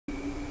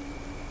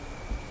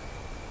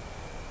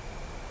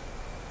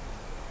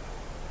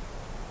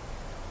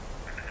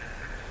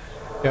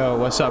Yo,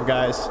 what's up,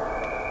 guys?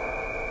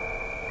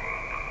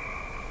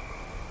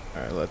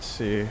 Alright, let's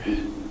see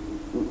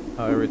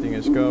how everything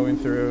is going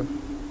through.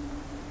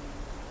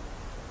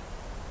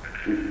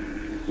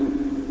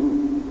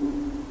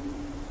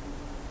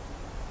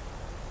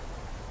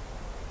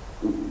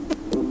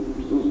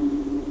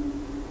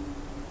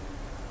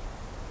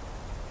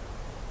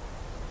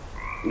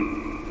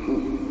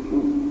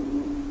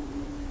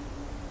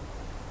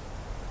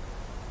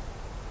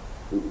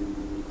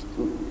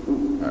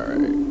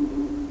 Alright.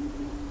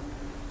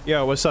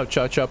 Yo, what's up,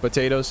 Cha-Cha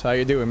Potatoes? How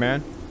you doing,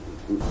 man?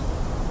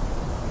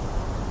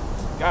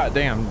 God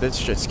damn, this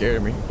shit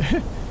scared me.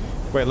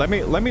 Wait, let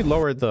me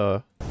lower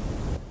the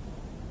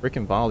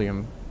freaking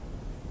volume.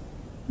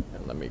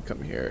 And let me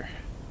come here.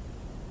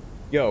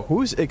 Yo,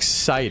 who's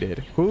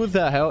excited? Who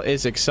the hell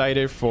is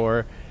excited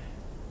for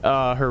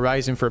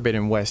Horizon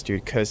Forbidden West,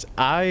 dude? Cause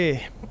I'm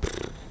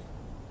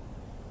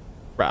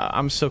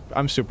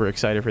super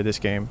excited for this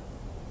game.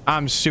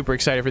 I'm super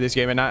excited for this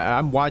game, and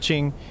I'm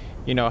watching,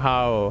 you know,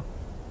 how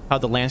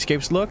the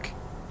landscapes look.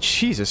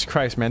 Jesus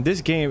Christ, man,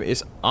 this game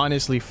is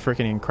honestly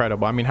freaking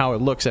incredible. I mean, how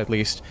it looks, at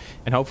least,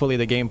 and hopefully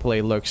the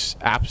gameplay looks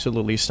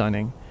absolutely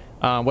stunning.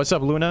 What's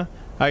up, Luna?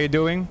 How you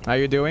doing? How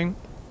you doing?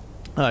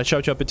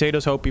 Chow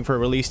Potatoes hoping for a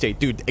release date,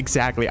 dude.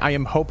 Exactly, I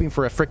am hoping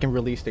for a freaking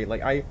release date.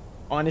 Like, I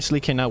honestly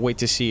cannot wait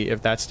to see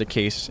if that's the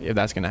case, if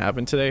that's gonna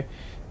happen today.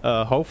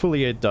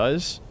 Hopefully it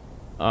does.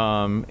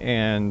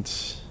 And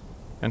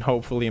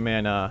hopefully,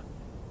 man,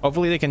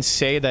 hopefully they can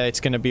say that it's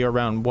gonna be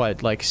around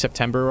what, like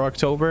September or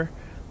October.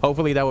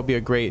 Hopefully that would be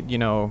a great, you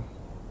know,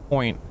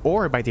 point,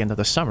 or by the end of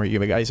the summer. You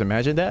guys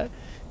imagine that?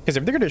 Because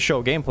if they're gonna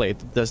show gameplay,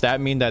 does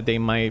that mean that they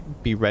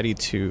might be ready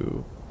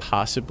to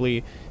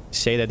possibly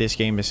say that this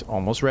game is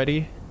almost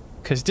ready?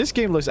 Because this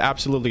game looks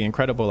absolutely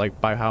incredible, like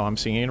by how I'm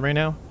seeing it right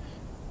now.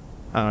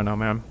 I don't know,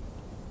 man.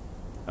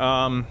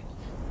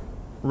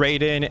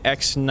 Raiden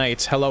X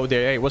Knights, hello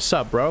there. Hey, what's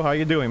up, bro? How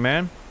you doing,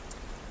 man?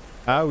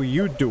 How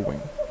you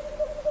doing?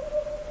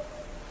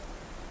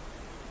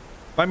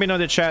 Let me know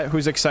in the chat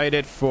who's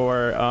excited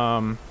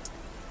for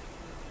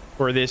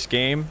this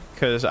game,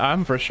 because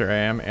I'm for sure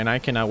am, and I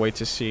cannot wait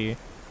to see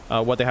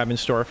what they have in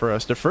store for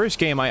us. The first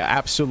game I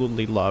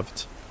absolutely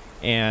loved,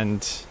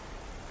 and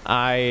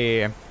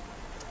I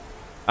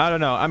don't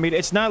know. I mean,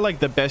 it's not like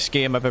the best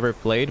game I've ever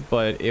played,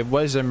 but it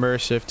was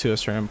immersive to a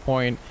certain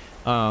point.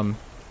 And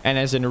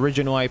as an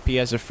original IP,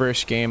 as a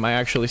first game, I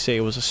actually say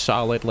it was a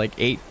solid like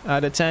 8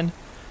 out of 10.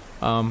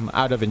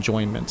 Out of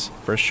enjoyment,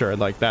 for sure.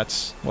 Like,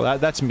 that's, well,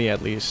 that's me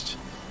at least.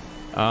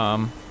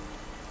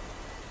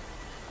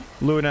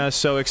 Luna,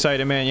 so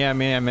excited, man. Yeah,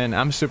 man,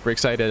 I'm super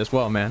excited as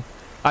well, man.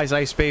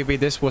 Ice baby,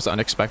 this was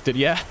unexpected.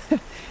 Yeah.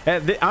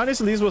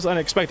 Honestly, this was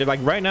unexpected.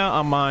 Like, right now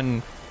I'm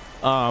on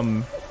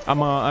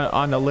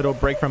a little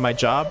break from my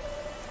job,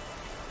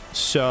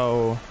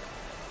 so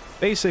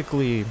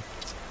basically,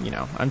 you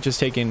know, I'm just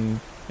taking,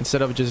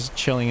 instead of just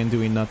chilling and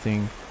doing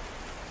nothing,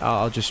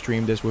 I'll just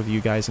stream this with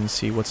you guys and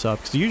see what's up.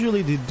 Because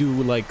usually they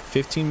do like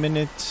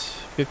 15-minute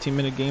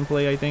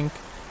gameplay, I think.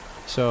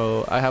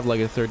 So I have like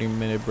a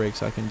 30-minute break,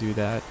 so I can do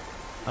that.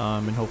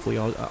 And hopefully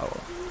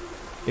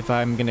if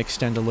I'm gonna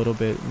extend a little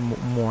bit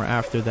more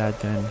after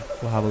that, then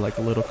we'll have like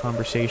a little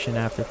conversation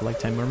after for like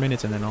 10 more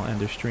minutes, and then I'll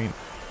end the stream.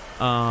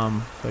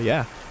 But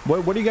yeah,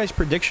 what are you guys'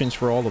 predictions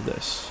for all of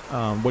this?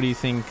 What do you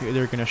think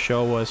they're gonna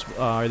show us?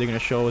 Are they gonna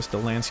show us the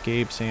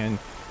landscapes and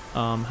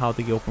how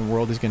the open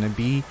world is gonna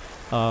be?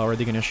 Or are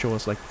they gonna show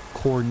us like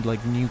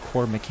new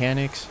core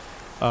mechanics?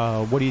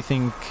 What do you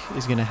think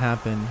is gonna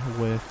happen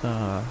with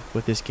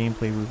this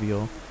gameplay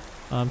reveal?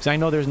 Because I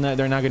know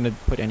they're not gonna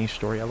put any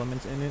story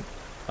elements in it,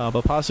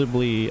 but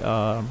possibly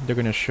they're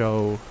gonna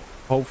show,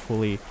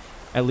 hopefully,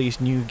 at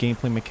least new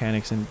gameplay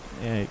mechanics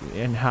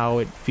and how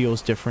it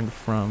feels different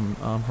from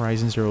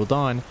Horizon Zero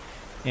Dawn.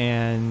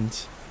 And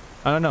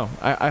I don't know.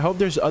 I hope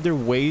there's other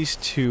ways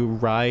to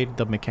ride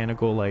the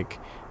mechanical like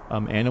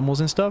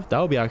animals and stuff. That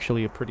would be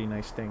actually a pretty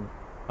nice thing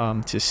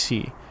to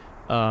see.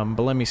 But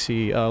let me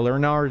see.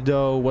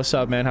 Leonardo, what's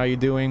up, man? How you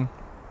doing?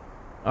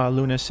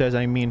 Luna says,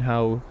 I mean,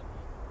 how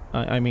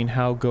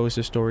goes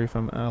the story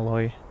from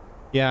Alloy?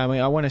 Yeah, I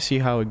mean, I want to see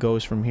how it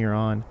goes from here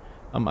on.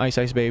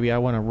 Ice baby, I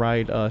want to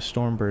ride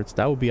Stormbirds.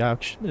 That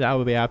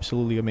would be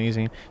absolutely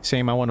amazing.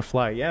 Same, I want to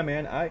fly. Yeah,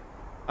 man,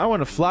 I want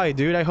to fly,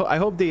 dude. I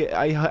hope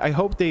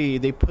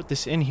they put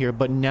this in here.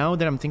 But now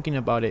that I'm thinking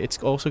about it, it's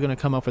also going to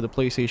come out for the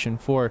PlayStation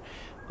 4.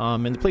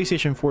 And the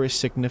PlayStation 4 is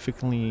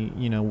significantly,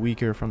 you know,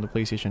 weaker from the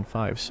PlayStation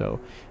 5. So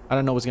I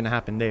don't know what's going to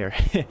happen there.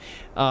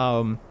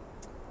 I'm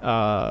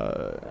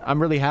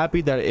really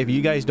happy that if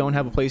you guys don't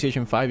have a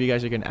PlayStation 5, you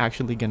guys are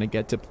actually going to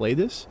get to play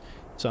this.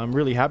 So I'm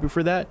really happy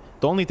for that.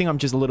 The only thing I'm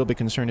just a little bit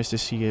concerned is to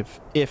see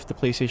if the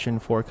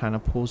PlayStation 4 kind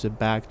of pulls it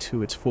back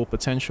to its full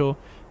potential.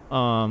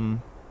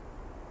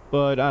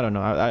 But I don't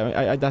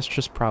know.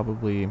 That's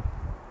probably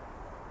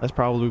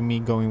me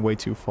going way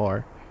too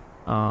far.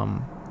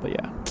 But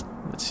yeah,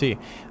 let's see.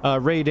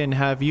 Raiden,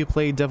 have you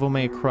played Devil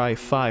May Cry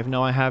 5?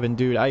 No, I haven't,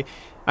 dude. I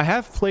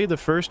have played the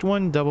first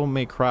one, Devil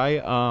May Cry,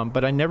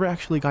 but I never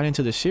actually got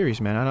into the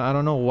series, man. I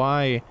don't know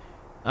why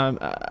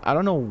I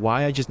don't know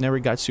why I just never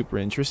got super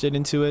interested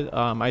into it.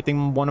 I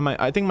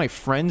think my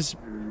friends,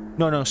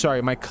 no,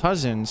 sorry, my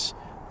cousins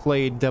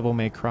played Devil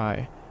May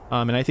Cry,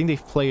 and I think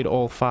they've played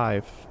all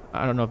 5.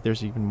 I don't know if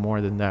there's even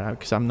more than that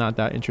because I'm not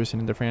that interested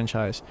in the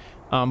franchise.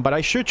 But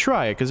I should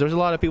try it because there's a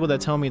lot of people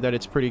that tell me that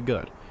it's pretty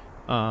good.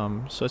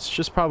 So it's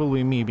just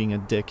probably me being a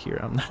dick here.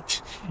 I'm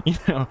not,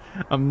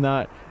 I'm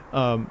not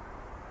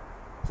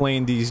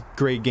playing these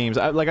great games.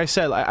 Like I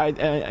said,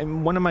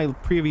 in one of my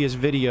previous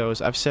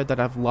videos, I've said that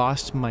I've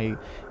lost my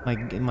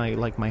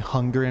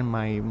hunger and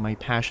my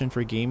passion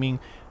for gaming.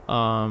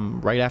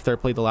 Right after I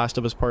played The Last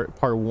of Us Part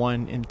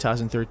 1 in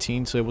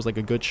 2013, so it was like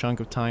a good chunk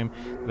of time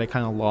that I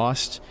kind of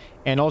lost.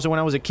 And also when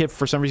I was a kid,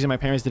 for some reason my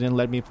parents didn't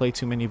let me play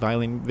too many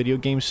violent video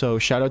games, so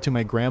shout out to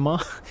my grandma.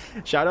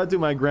 Shout out to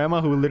my grandma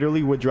who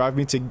literally would drive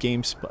me to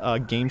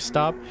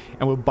GameStop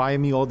and would buy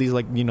me all these,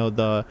 like,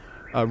 the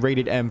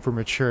rated M for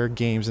mature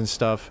games and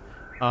stuff.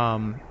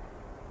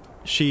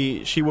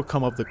 She would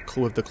come up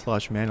with the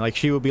clutch, man. Like,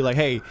 she would be like,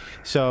 hey,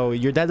 so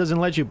your dad doesn't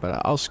let you,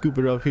 but I'll scoop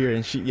it up here.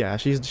 And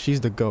she's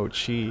the goat.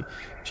 She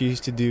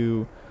used to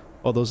do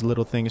all those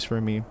little things for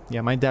me.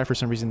 Yeah, my dad for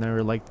some reason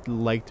never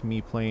liked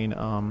me playing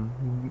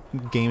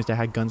games that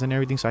had guns and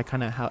everything, so I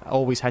kind of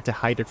always had to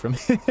hide it from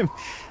him.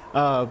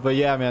 But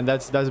yeah, man,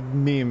 that's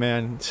me,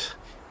 man.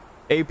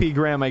 AP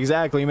Grandma,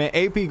 exactly, man.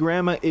 AP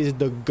Grandma is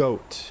the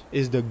goat.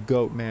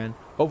 Man.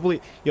 Hopefully,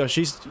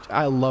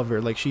 I love her.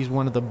 Like, she's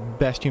one of the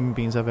best human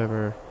beings I've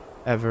ever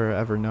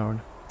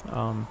known.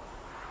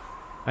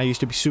 I used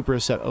to be super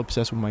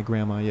obsessed with my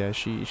grandma. Yeah,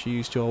 she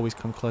used to always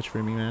come clutch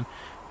for me,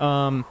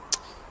 man.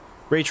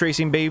 Ray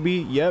Tracing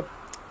Baby, yep.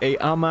 Hey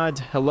Ahmad,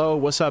 hello,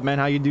 what's up, man?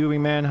 How you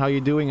doing, man? How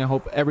you doing? I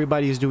hope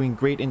everybody is doing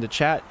great in the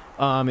chat.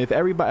 If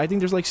everybody, I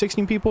think there's like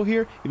 16 people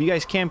here. If you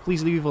guys can,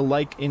 please leave a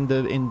like in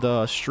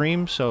the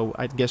stream, so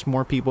I guess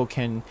more people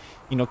can,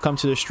 come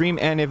to the stream.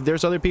 And if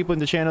there's other people in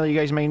the channel you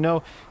guys may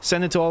know,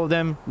 send it to all of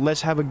them.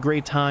 Let's have a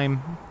great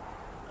time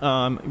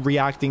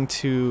reacting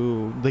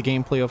to the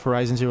gameplay of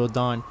Horizon Zero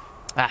Dawn.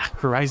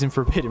 Horizon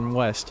Forbidden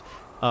West.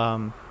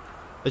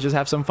 Let's just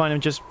have some fun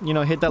and just,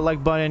 hit that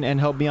like button and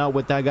help me out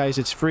with that, guys.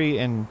 It's free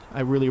and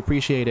I really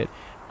appreciate it.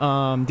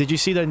 Did you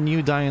see the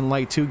new Dying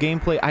Light 2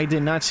 gameplay? I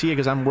did not see it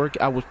because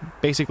I was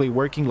basically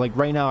working. Like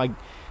right now,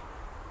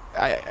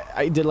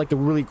 I did like a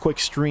really quick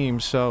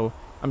stream, so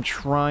I'm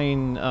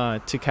trying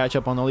to catch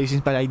up on all these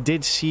things. But I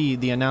did see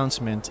the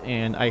announcement,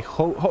 and I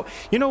hope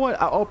you know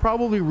what? I'll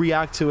probably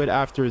react to it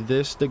after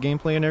this, the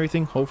gameplay and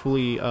everything.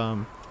 Hopefully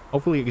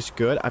it's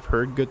good. I've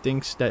heard good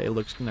things, that it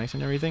looks nice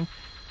and everything.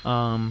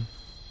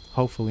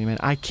 Hopefully, man.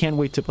 I can't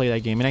wait to play that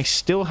game, and I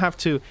still have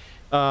to.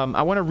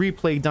 I want to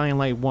replay Dying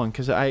Light 1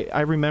 because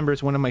I remember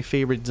it's one of my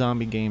favorite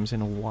zombie games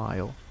in a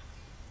while.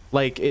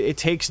 Like, it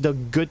takes the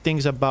good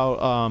things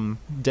about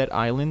Dead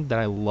Island that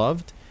I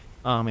loved,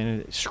 and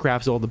it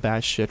scraps all the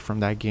bad shit from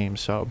that game.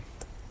 So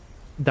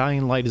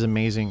Dying Light is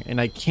amazing, and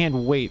I can't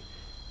wait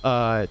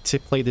to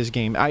play this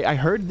game. I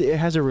heard it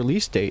has a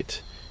release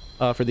date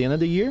for the end of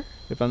the year,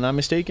 if I'm not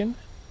mistaken.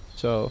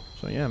 So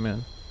yeah,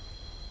 man.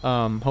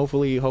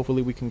 Hopefully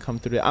we can come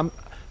through it. I'm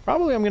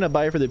gonna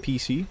buy it for the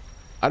PC.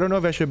 I don't know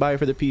if I should buy it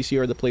for the PC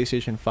or the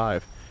PlayStation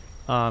 5.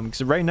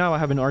 Because right now I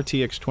have an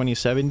RTX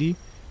 2070,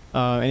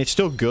 and it's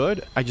still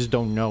good. I just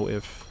don't know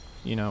if,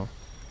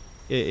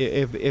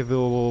 if it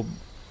will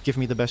give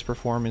me the best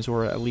performance,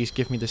 or at least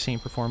give me the same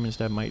performance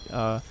that might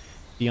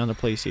be on the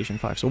PlayStation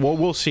 5. So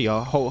we'll see.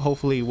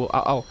 Hopefully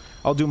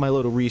I'll do my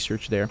little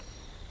research there.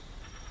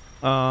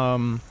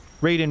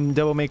 Raiden,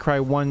 Devil May Cry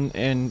 1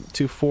 and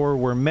 2, 4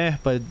 were meh,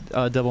 but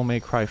Devil May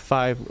Cry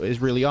 5 is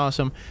really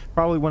awesome.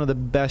 Probably one of the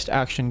best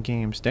action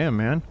games. Damn,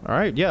 man. All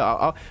right,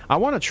 yeah, I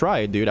want to try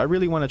it, dude. I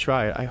really want to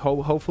try it.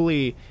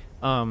 Hopefully,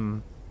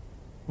 one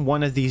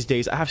of these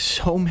days. I have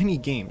so many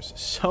games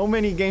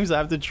I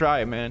have to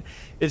try, man.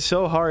 It's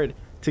so hard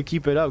to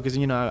keep it up because,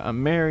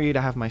 I'm married,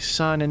 I have my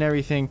son and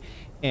everything,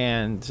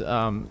 and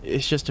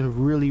it's just a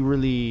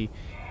really,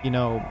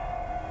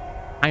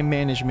 time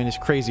management is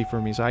crazy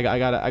for me, so I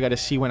gotta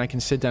see when I can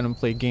sit down and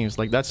play games.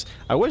 Like,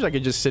 I wish I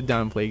could just sit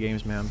down and play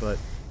games, man, but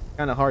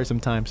kind of hard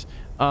sometimes.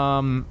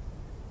 Let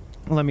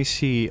me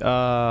see.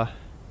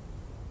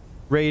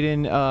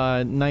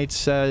 Raiden Knight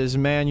says,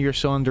 man, you're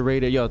so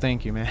underrated. Yo,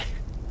 thank you, man.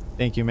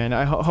 Thank you, man.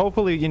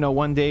 Hopefully,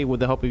 one day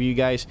with the help of you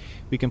guys,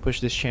 we can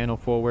push this channel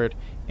forward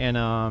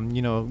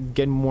and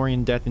get more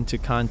in depth into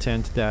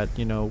content that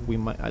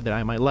that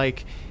I might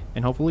like,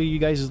 and hopefully you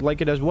guys like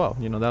it as well.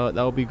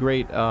 That would be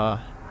great.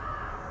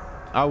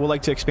 I would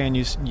like to expand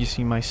you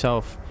see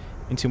myself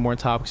into more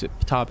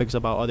topics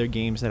about other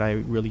games that I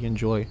really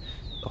enjoy.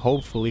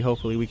 Hopefully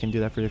we can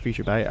do that for the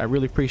future. But I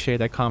really appreciate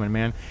that comment,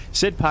 man.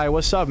 Sid Pie,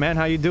 what's up, man?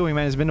 How you doing,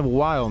 man? It's been a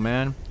while,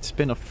 man. It's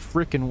been a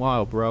freaking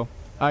while, bro.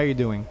 How you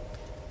doing?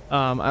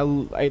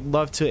 I'd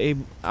love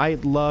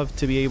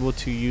to be able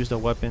to use the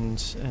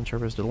weapons and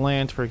traverse the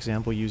land, for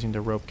example, using the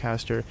rope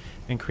caster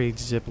and create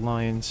zip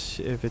lines.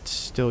 If it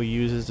still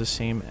uses the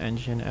same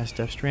engine as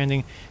Death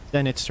Stranding,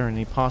 then it's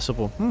certainly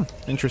possible.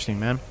 Interesting,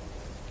 man.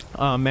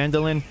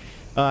 Mandolin,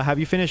 Have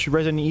you finished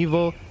Resident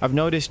Evil? I've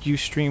noticed you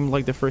streamed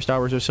like the first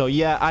hours or so.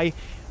 Yeah,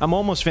 I'm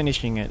almost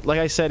finishing it. Like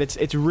I said,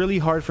 it's really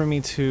hard for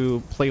me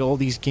to play all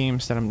these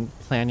games that I'm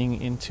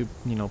planning into,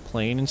 you know,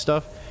 playing and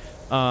stuff.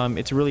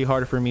 It's really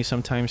hard for me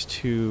sometimes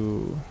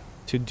to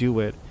do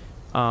it.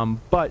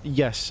 But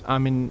yes,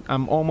 I'm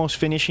almost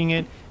finishing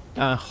it.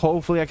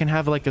 Hopefully I can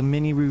have like a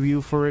mini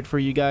review for it for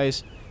you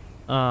guys.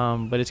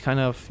 But it's kind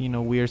of, you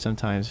know, weird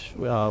sometimes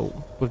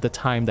with the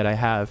time that I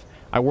have.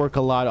 I work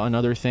a lot on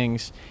other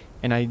things,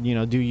 and I, you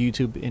know, do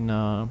YouTube in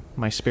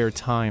my spare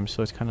time,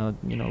 so it's kind of,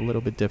 you know, a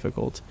little bit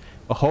difficult.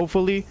 But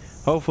hopefully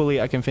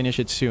I can finish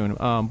it soon.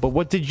 But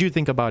what did you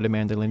think about it,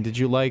 Mandolin? Did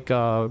you like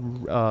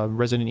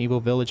Resident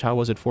Evil Village? How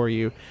was it for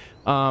you?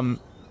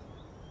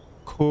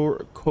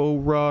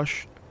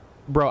 Korush,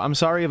 bro, I'm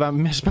sorry if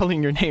I'm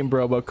misspelling your name,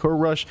 bro, but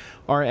Korush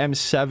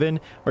RM7,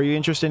 are you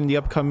interested in the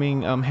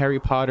upcoming Harry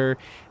Potter?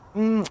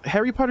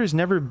 Harry Potter's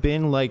never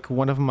been like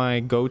one of my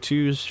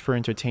go-tos for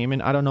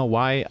entertainment. I don't know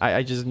why.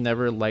 I just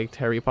never liked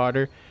Harry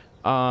Potter.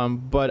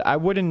 But it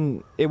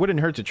wouldn't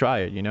hurt to try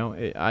it, you know.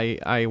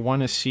 I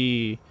want to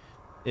see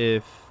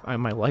if I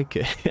might like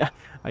it.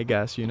 I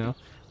guess, you know.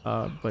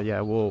 But yeah,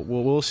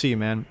 we'll see,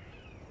 man.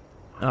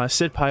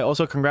 Sid Pie,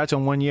 also congrats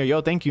on 1 year. Yo,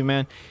 thank you,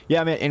 man.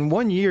 Yeah, man, in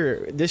 1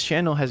 year this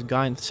channel has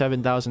gotten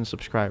 7,000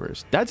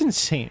 subscribers. That's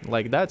insane.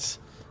 Like, that's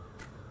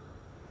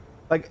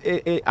like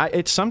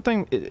it's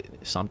something.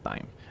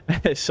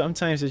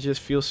 Sometimes it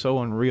just feels so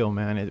unreal,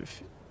 man.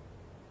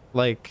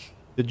 Like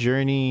the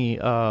journey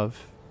of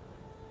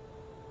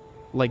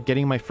like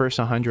getting my first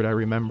 100. I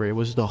remember it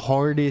was the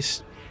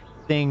hardest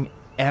thing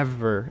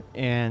ever,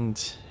 and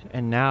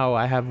now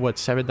I have what,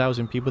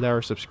 7,000 people that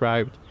are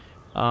subscribed.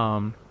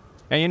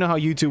 And you know how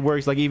YouTube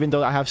works. Like, even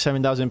though I have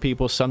 7,000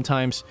 people,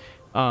 sometimes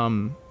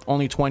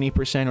only 20%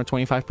 or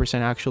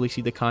 25% actually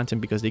see the content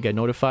because they get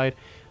notified.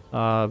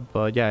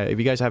 But yeah, if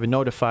you guys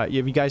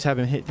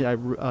haven't hit that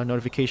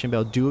notification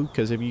bell, do,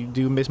 because if you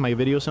do miss my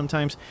videos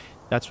sometimes,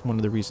 that's one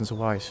of the reasons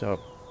why. So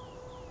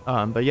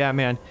but yeah,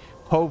 man,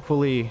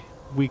 hopefully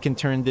we can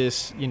turn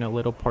this, you know,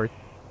 little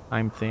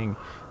part-time thing,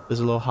 this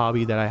little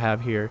hobby that I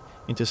have here,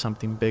 into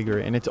something bigger,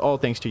 and it's all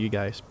thanks to you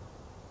guys.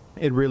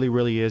 It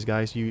really is,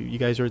 guys. You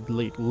guys are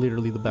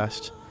literally the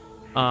best.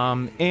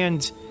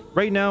 And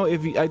right now, I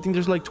think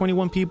there's like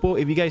 21 people.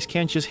 If you guys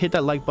can't, just hit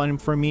that like button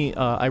for me.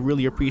 I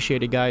really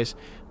appreciate it, guys.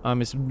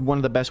 It's one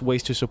of the best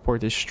ways to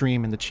support this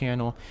stream and the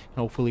channel, and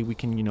hopefully we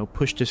can, you know,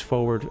 push this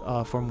forward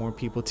for more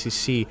people to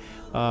see.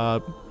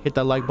 Hit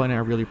that like button. I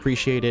really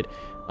appreciate it.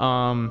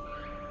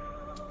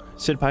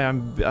 Sid Pie,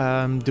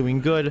 I'm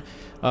doing good.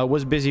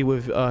 Was busy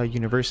with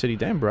university,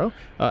 damn, bro,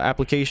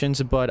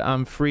 applications, but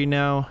I'm free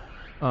now.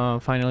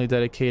 Finally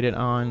dedicated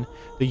on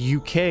the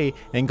UK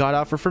and got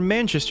offer from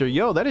Manchester.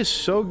 Yo, that is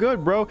so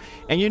good, bro.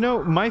 And you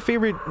know, my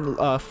favorite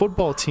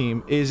football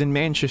team is in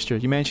Manchester,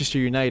 Manchester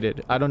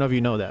United. I don't know if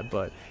you know that,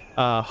 but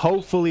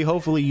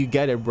hopefully you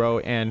get it, bro.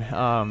 And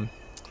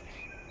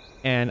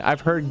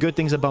I've heard good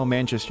things about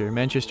Manchester.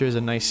 Manchester is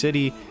a nice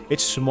city.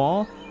 It's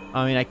small.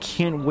 I mean, I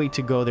can't wait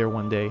to go there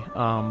one day.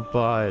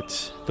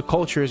 But the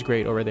culture is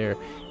great over there.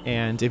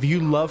 And if you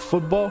love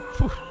football,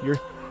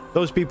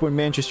 those people in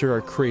Manchester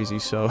are crazy.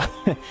 So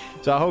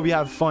so I hope you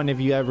have fun if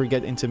you ever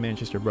get into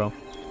Manchester, bro.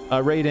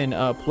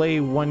 Raiden, play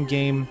one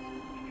game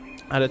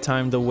at a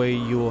time, the way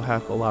you will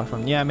have a lot of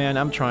fun. Yeah, man,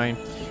 I'm trying.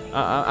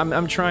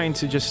 I'm trying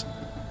to just,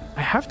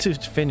 I have to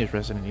finish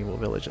Resident Evil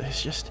Village.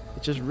 It's just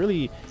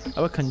really, I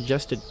have a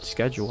congested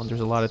schedule and there's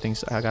a lot of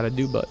things I gotta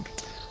do, but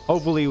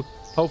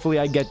hopefully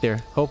I get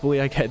there.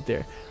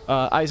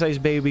 Ice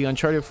Baby,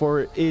 Uncharted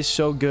 4 is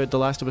so good. The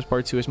Last of Us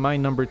Part 2 is my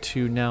number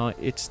 2 now.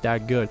 It's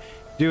that good.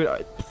 Dude,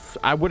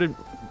 I wouldn't,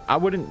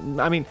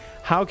 I mean,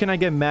 how can I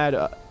get mad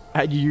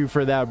at you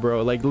for that,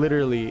 bro? Like,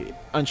 literally,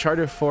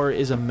 Uncharted 4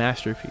 is a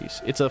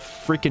masterpiece. It's a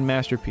freaking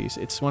masterpiece.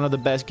 It's one of the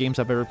best games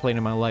I've ever played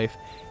in my life.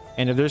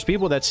 And if there's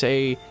people that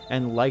say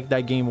and like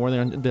that game more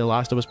than The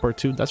Last of Us Part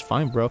 2, that's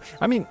fine, bro.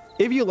 I mean,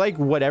 if you like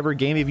whatever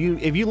game, if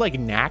you like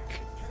Knack,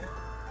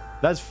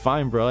 that's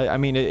fine, bro. I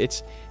mean,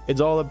 it's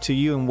all up to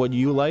you and what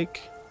you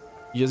like.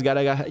 You just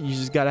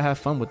gotta have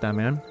fun with that,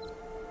 man.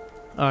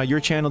 Your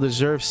channel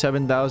deserves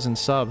 7,000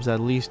 subs at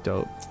least,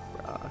 though.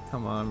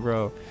 Come on,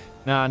 bro.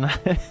 Nah.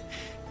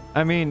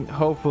 I mean,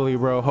 hopefully,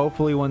 bro.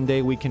 Hopefully one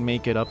day we can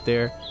make it up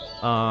there.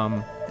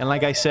 And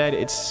like I said,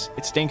 it's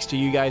thanks to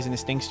you guys, and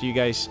it's thanks to you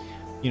guys,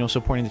 you know,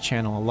 supporting the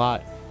channel a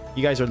lot.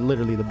 You guys are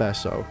literally the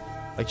best. So,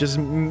 like, just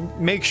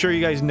make sure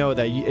you guys know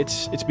that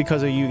it's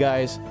because of you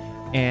guys.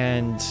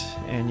 And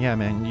yeah,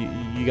 man,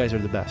 you guys are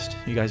the best.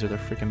 You guys are the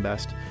freaking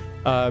best.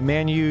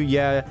 Manu,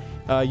 yeah.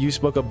 You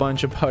spoke a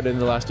bunch about it in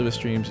the Last of Us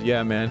streams.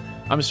 Yeah, man.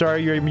 I'm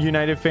sorry you're a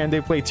United fan.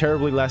 They played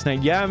terribly last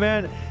night. Yeah,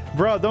 man.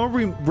 Bro,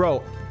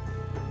 bro.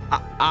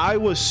 I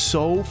was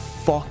so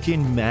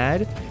fucking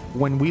mad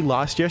when we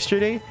lost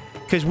yesterday,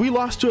 because we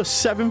lost to a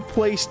 7th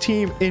place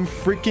team in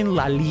freaking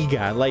La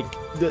Liga. Like,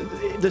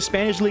 the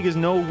Spanish league is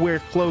nowhere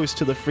close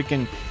to the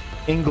freaking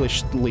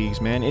English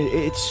leagues, man.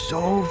 It's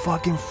so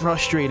fucking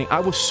frustrating.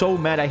 I was so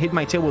mad. I hit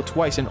my table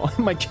twice and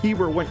my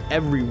keyboard went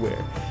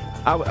everywhere.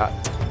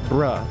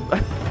 Bruh.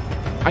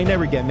 I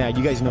never get mad.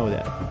 You guys know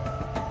that.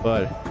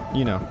 But,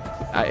 you know,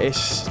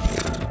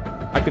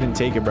 I couldn't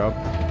take it, bro.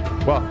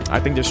 Well, I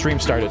think the stream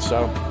started,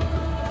 so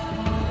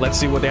let's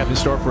see what they have in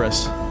store for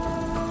us.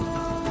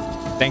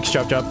 Thanks,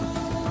 Chup Chup.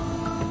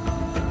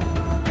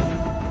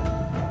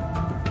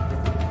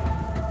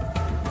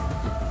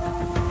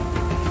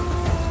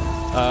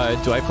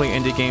 Do I play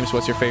indie games?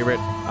 What's your favorite?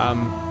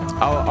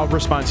 I'll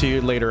respond to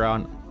you later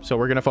on. So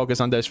we're gonna focus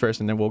on this first,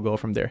 and then we'll go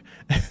from there.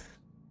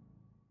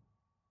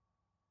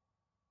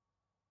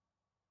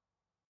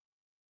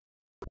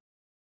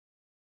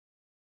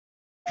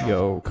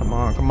 Yo, come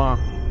on, come on.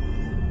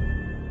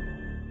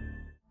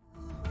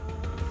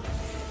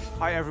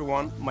 Hi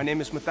everyone, my name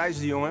is Matthijs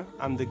de Jonge.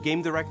 I'm the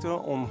game director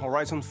on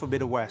Horizon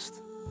Forbidden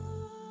West.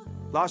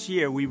 Last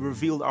year we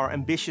revealed our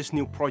ambitious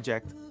new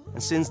project,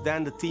 and since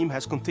then the team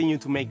has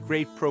continued to make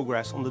great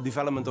progress on the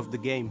development of the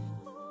game.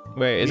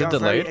 Wait, is it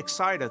delayed? We are very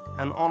excited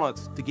and honored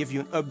to give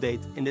you an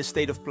update in this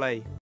state of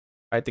play.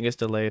 I think it's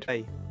delayed.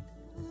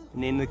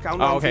 And in the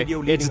countdown video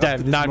leading up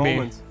to this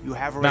moment, you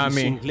have already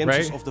seen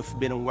glimpses of the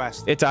Forbidden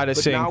West. It's out of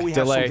sync.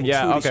 Delay.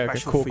 Yeah, okay.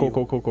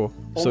 Cool.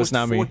 So it's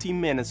not me. 14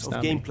 minutes of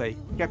gameplay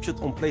captured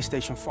on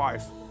PlayStation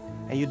 5.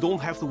 And you don't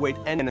have to wait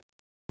any minutes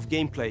of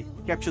gameplay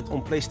captured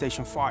on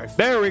PlayStation 5.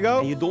 There we go.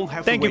 And you don't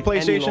have to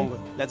wait any longer.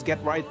 Let's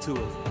get right to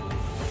it.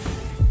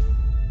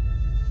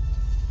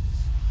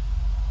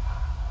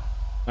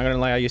 I'm not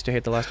gonna lie, I used to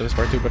hate The Last of Us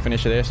Part 2, but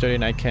finished it yesterday,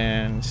 and I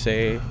can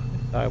say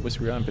it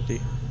was real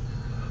empathy.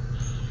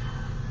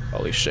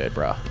 Holy shit,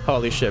 bro.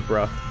 Holy shit,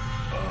 bro.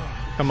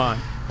 Come on.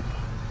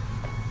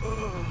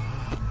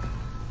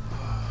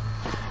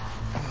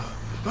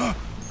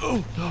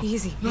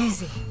 Easy,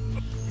 easy.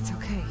 It's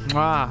okay.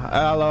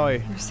 Ah,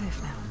 Aloy. You're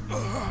safe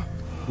now.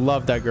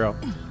 Love that girl.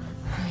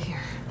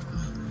 Here.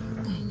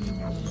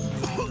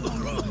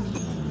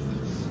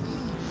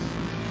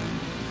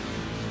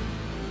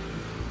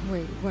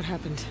 Wait, what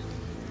happened?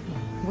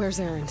 Where's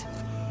Erend?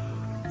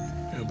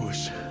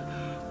 Ambush.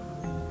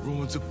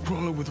 Ruins are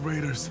crawling with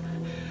raiders.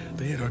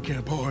 They hit our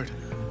camp hard.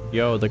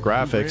 Yo, the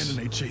graphics. And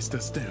they chased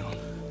us down.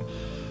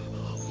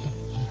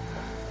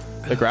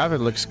 The graphic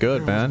looks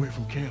good, man. Away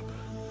from camp.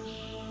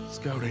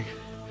 Scouting.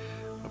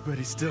 I bet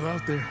he's still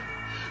out there.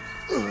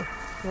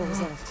 What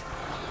was left?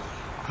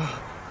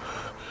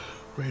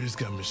 Raiders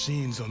got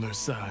machines on their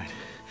side.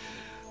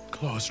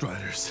 Claw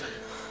striders.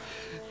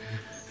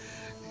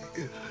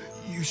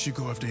 You should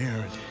go after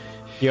Erend.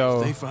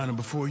 Yo, if they find him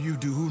before you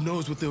do, who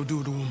knows what they'll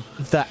do to him.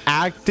 The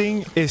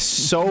acting is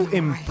so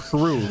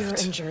improved. You're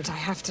injured. I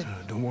have to.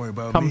 Don't worry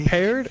about me.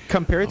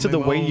 Compared to the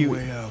way you.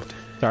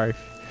 Sorry.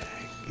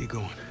 Keep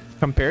going.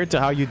 Compared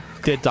to how you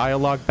did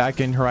dialogue back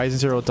in Horizon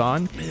Zero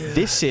Dawn,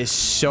 this is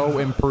so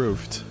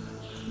improved.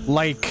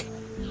 Like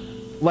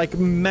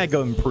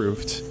mega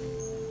improved.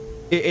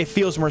 It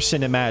feels more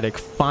cinematic,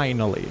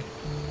 finally.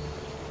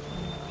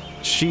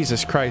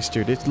 Jesus Christ,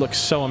 dude. It looks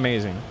so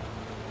amazing.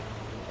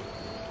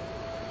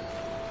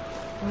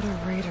 What are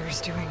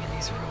raiders doing in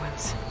these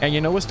ruins? And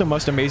you know what's the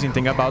most amazing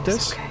thing about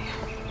this? Okay.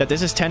 That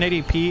this is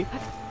 1080p,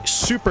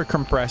 super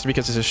compressed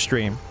because it's a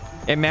stream.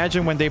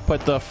 Imagine when they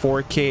put the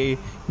 4K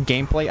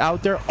gameplay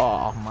out there.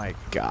 Oh my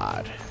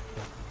god.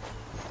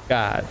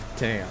 God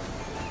damn.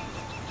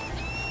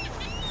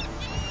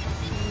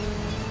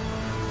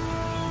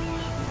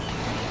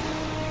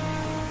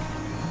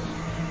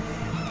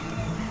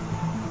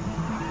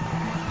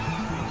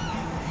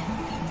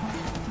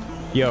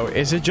 Yo,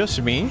 is it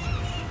just me?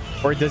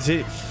 Or does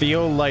it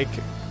feel like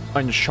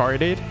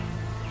Uncharted?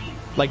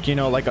 Like, you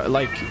know, like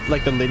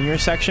the linear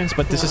sections,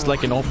 but this is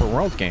like an open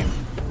world game.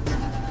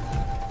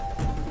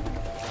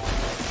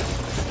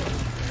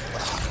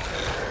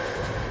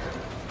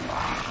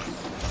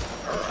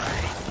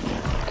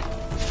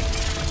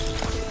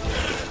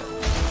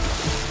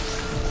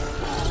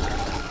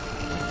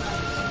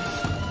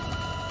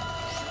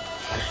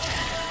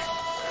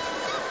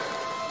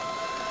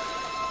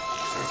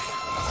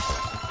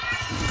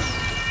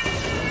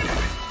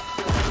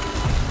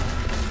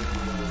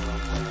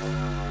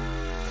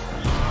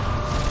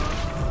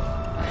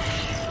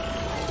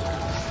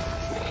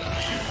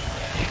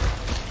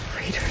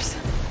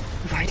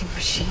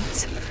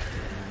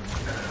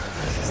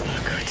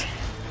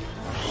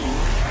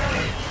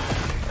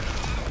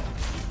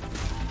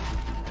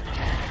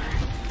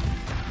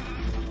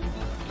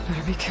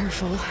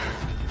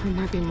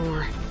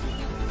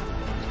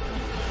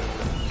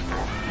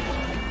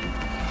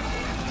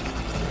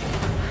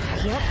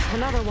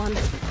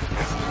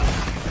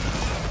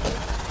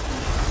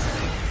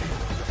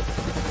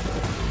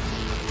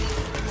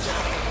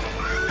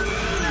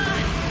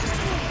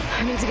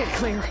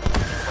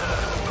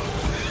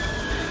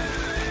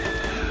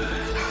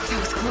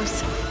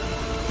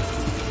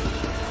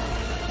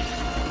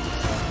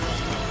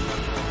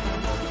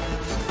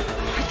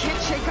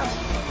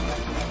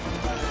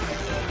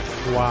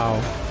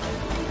 Wow.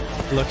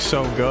 Looks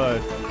so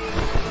good.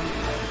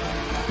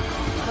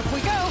 Up we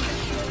go.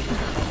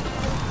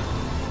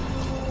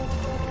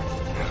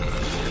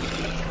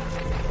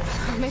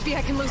 Maybe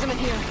I can lose him in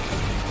here.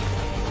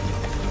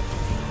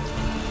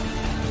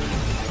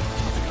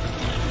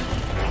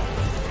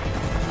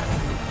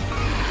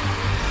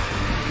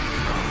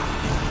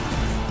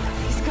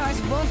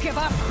 give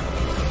up.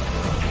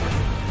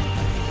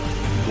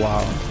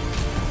 Wow.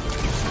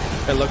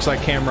 It looks like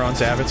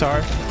Cameron's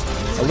avatar.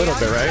 A little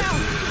bit, right?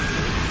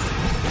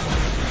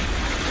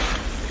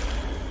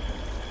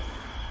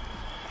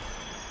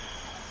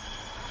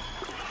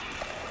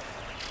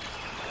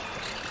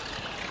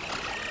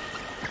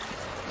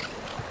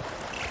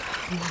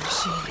 More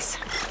machines.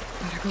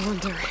 Better go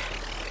under.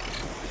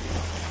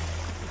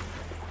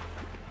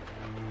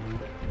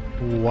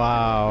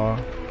 Wow.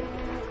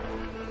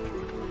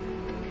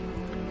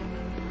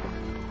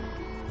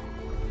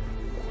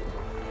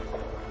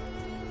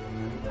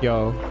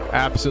 Yo,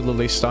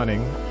 absolutely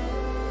stunning.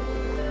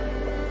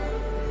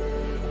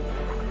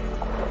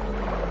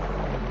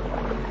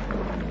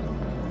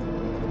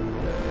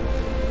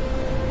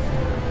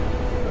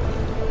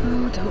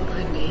 Oh, don't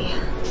mind me.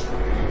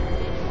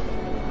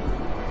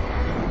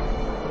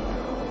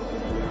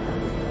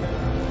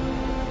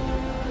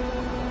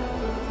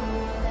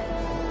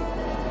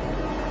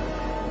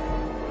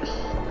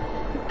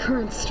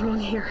 Current's strong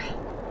here.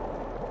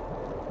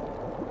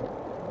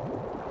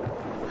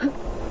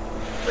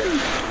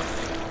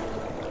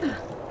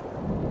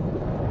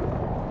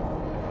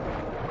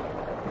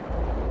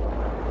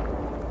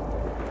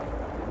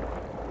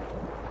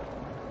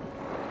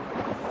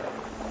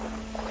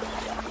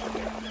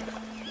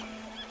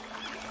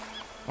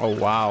 Oh,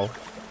 wow.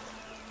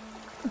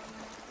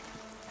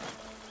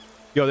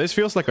 Yo, this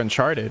feels like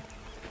Uncharted.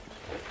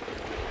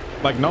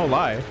 Like, no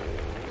lie.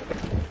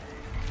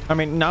 I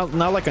mean, not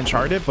like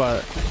Uncharted,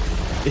 but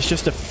it's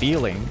just a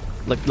feeling.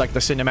 Like the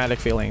cinematic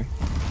feeling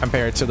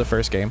compared to the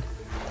first game.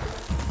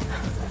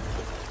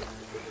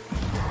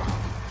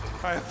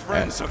 I have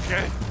friends,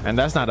 okay? And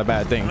that's not a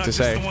bad thing Not to just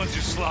say. the ones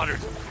you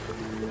slaughtered.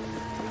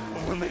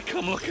 But when they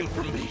come looking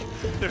for me,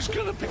 there's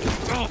gonna be...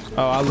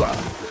 Oh,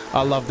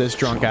 I love this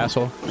drunk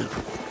asshole.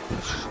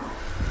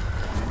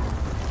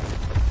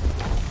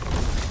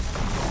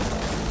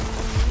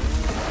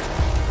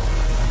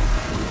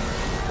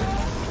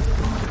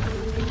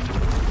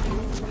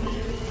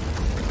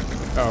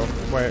 Oh,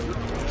 wait.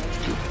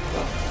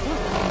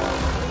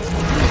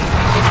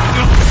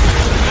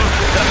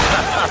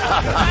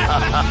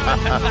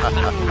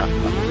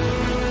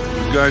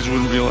 You guys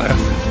wouldn't be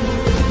laughing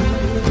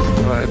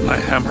if I had my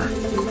hammer.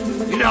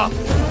 Enough!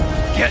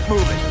 Get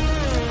moving!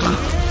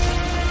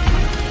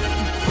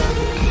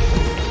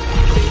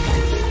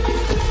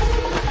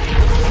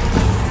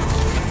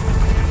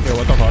 Yo,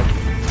 what the fuck?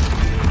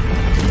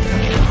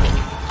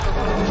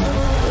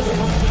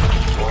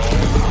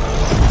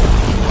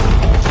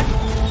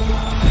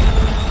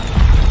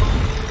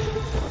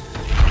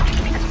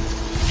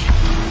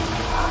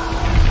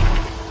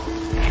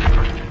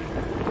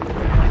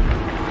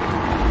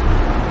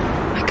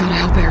 I gotta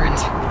help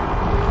Erend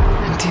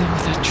and deal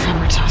with that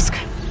tremor tusk.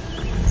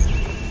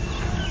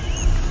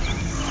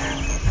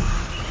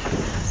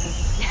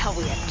 Now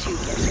we have two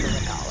gifts for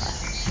Regala.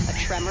 A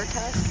tremor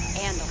tusk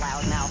and a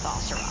loudmouth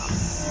Oseram.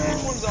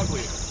 Which one's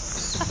uglier?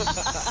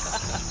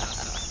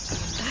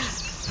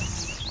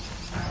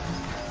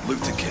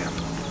 Loot the camp.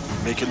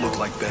 Make it look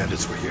like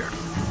bandits were here.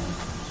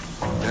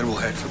 Then we'll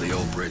head for the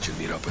old bridge and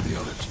meet up with the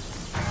others.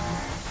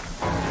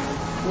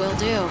 Will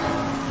do.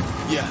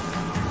 Yeah,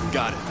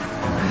 got it.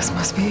 This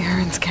must be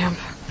Erend's camp.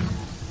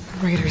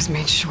 Raiders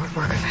made short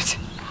work of it.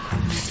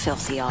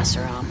 Filthy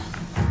Oseram.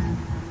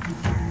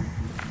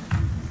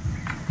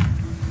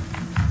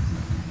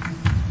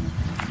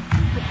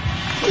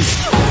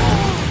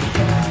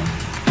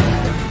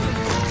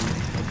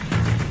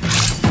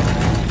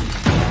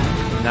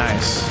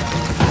 Nice.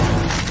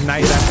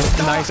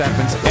 Nice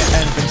emphasis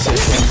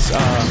in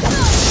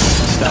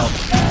stealth.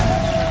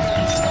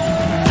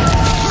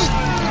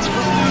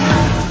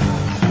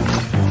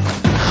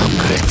 I'm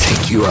gonna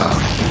take you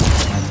out.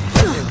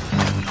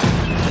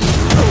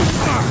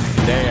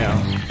 Damn.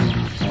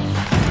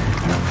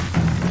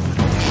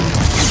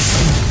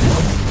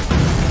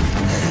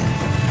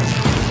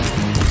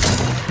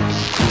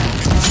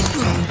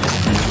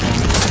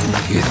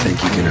 You think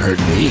you can hurt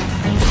me?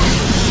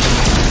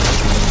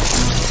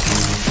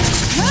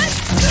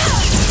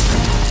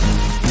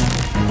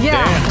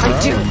 Yeah, Damn, I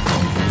do.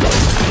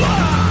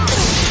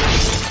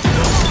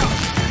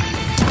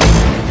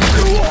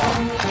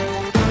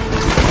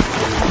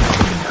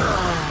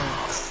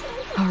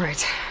 All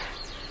right,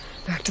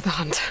 back to the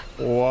hunt.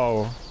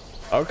 Whoa.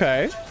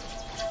 Okay.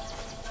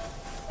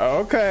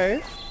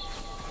 Okay.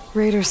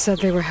 Raiders said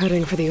they were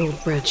heading for the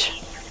old bridge.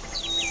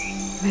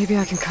 Maybe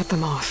I can cut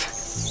them off.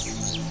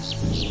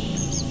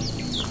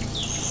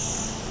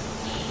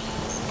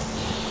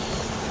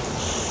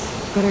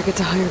 Better get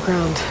to higher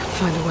ground,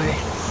 find a way.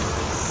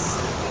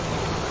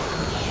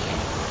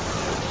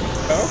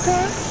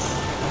 Okay.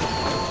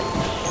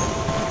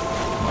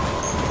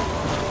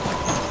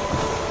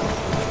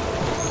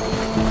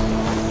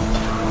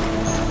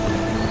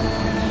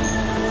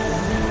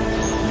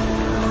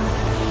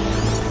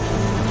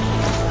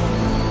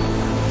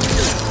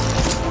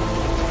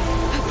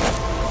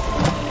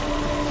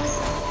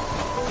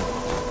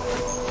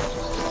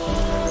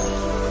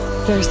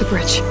 There's the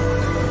bridge.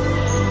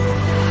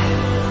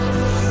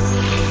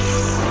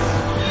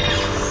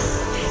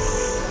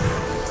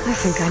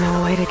 think I know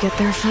a way to get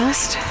there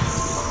fast?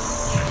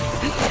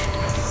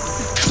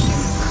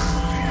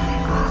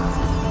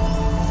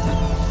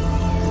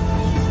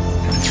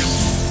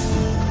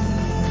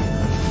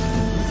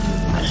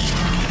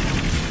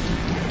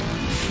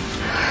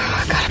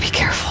 Gotta be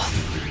careful.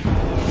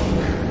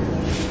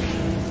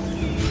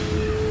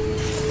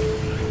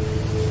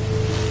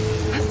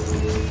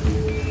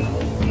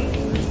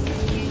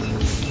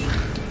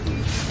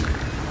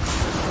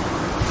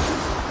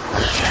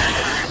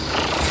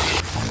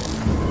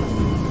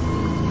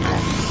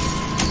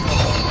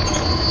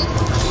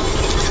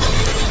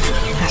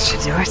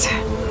 Do it.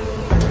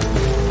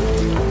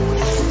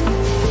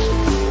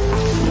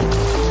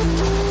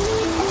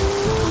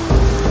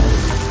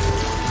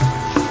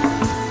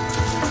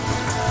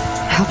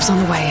 Help's on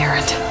the way,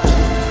 Errant.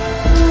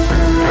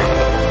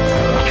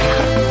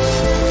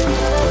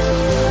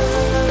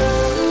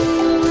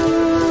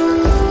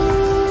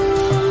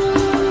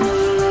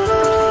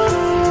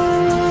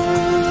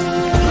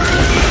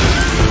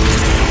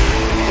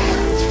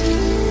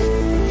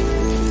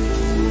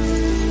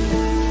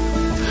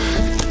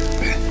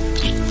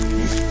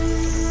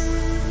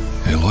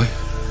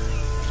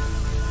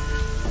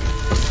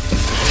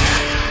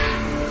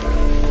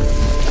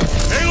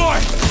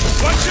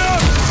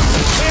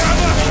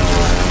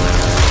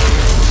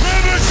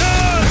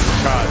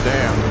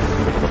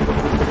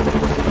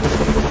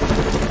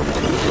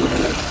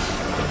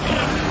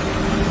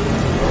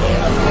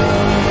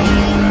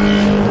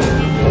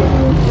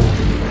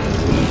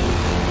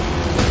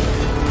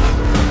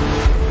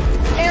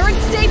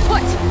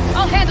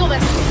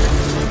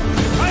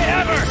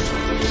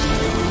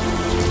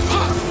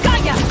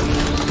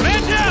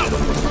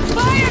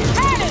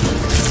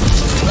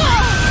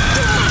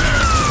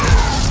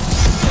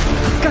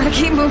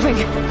 Keep moving.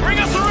 Bring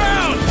us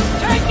around!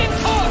 Taking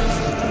course!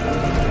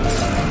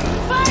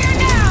 Fire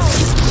now!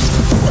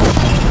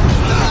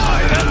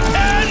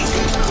 10!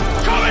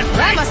 Coming!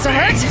 That must have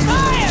hurt.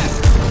 Fire!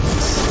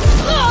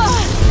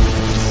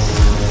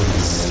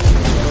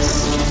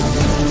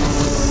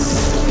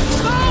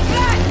 Fall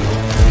back!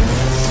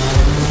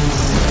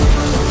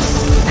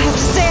 I have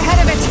to stay ahead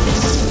of it.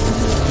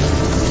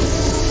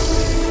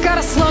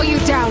 Gotta slow you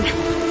down.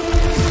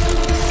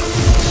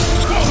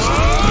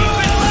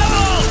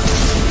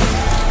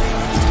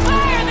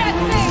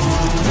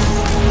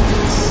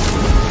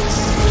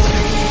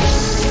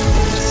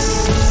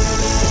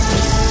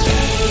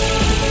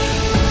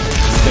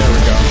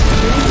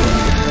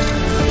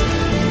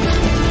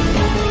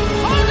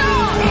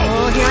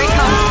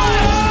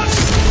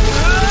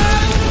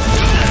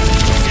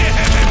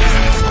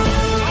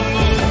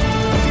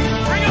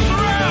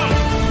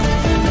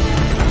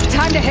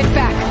 To hit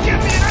back.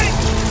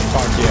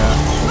 Fuck yeah.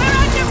 We're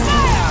under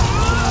fire!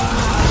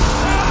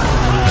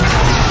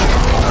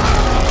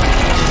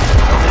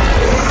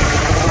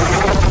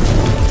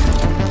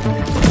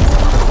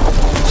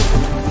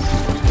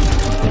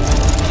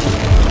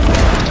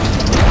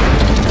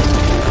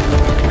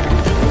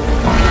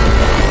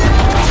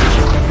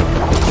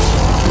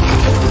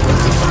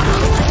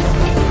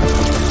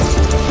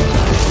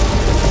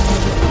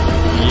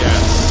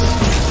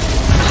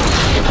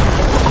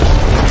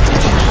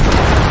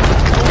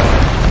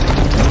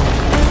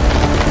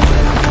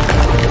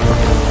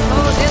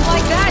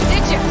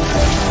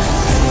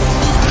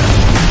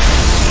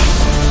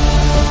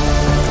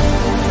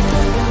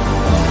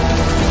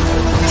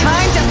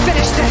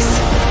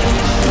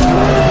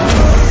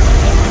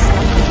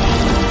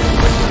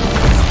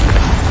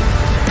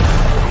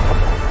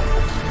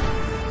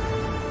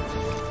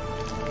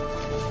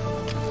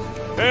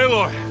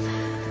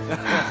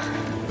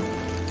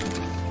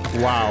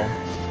 Wow.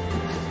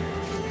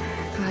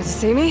 Glad to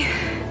see me?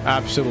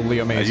 Absolutely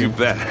amazing. You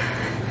bet.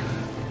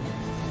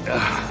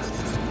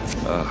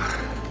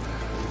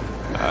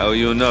 I owe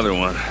you another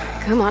one.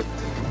 Come on.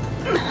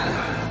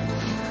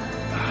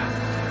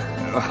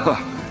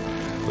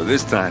 But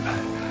this time,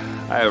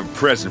 I have a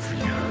present for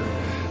you.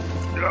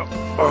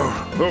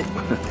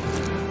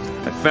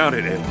 I found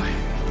it, Aloy.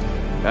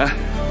 Huh?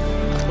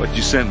 What'd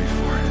you send me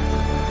for?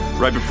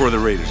 Right before the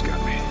raiders got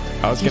me.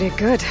 You did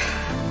good.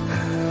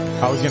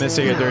 I was gonna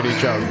say a dirty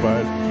joke,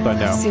 but no.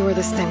 Let's see where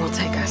this thing will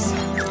take us.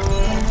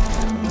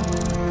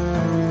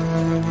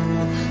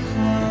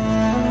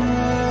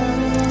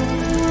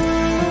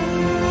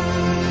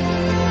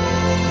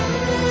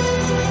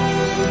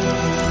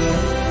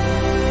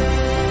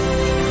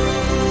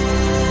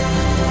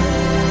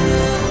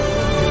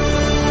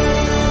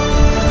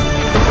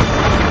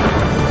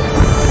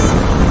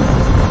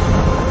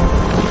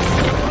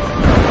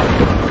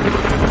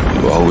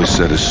 You always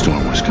said a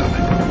storm was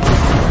coming.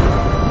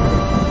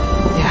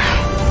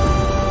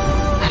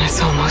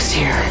 It's almost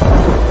here.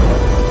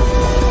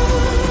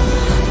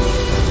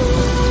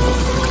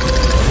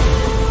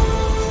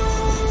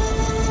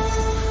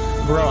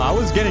 Bro, I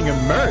was getting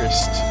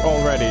immersed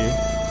already.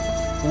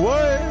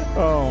 What?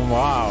 Oh,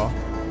 wow.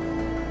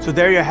 So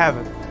there you have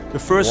it. The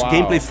first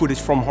gameplay footage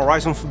from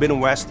Horizon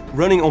Forbidden West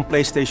running on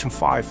PlayStation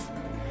 5.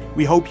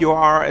 We hope you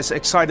are as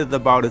excited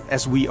about it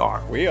as we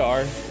are. We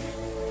are.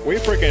 We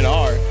freaking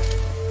are.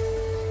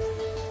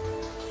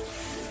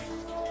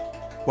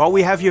 While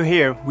we have you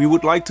here, we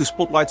would like to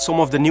spotlight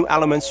some of the new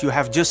elements you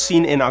have just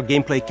seen in our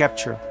gameplay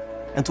capture.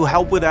 And to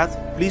help with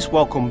that, please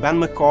welcome Ben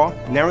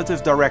McCaw,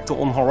 Narrative Director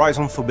on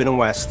Horizon Forbidden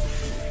West.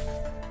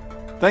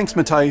 Thanks,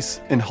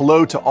 Matthijs, and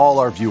hello to all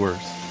our viewers.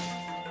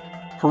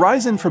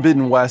 Horizon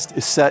Forbidden West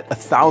is set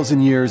 1,000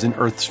 years in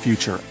Earth's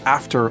future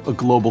after a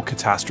global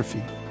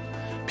catastrophe.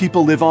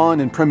 People live on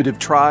in primitive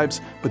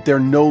tribes, but they're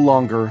no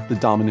longer the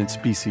dominant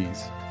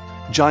species.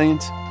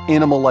 Giant,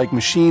 animal-like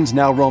machines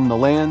now roam the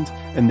land,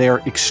 and they are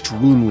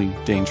extremely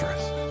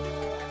dangerous.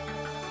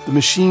 The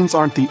machines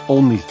aren't the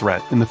only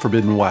threat in the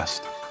Forbidden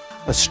West.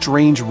 A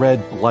strange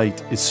red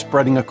blight is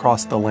spreading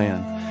across the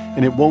land,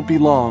 and it won't be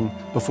long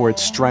before it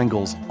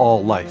strangles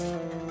all life.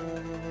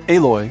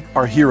 Aloy,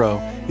 our hero,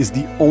 is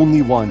the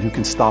only one who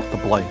can stop the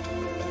blight.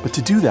 But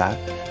to do that,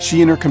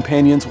 she and her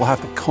companions will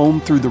have to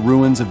comb through the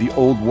ruins of the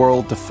old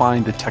world to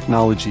find the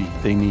technology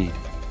they need.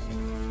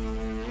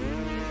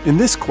 In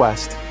this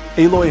quest,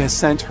 Aloy has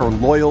sent her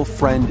loyal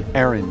friend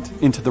Erend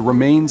into the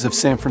remains of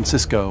San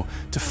Francisco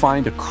to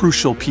find a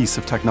crucial piece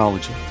of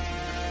technology.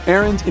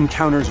 Erend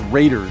encounters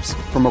raiders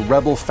from a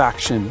rebel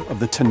faction of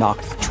the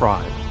Tenakth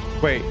tribe.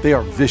 Wait. They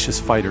are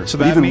vicious fighters, So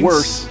but that even means-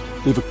 worse,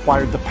 they've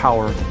acquired the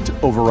power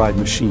to override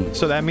machines.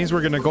 So that means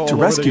we're gonna go all To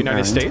over the rescue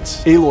United Erend,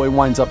 States? Aloy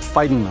winds up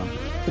fighting them.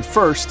 But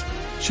first,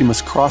 she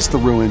must cross the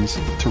ruins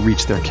to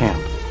reach their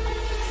camp.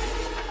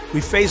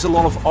 We face a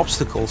lot of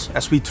obstacles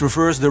as we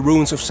traverse the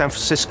ruins of San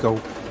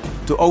Francisco.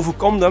 To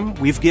overcome them,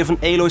 we've given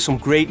Aloy some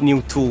great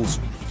new tools.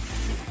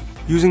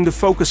 Using the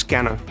focus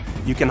scanner,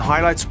 you can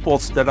highlight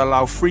spots that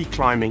allow free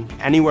climbing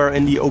anywhere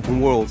in the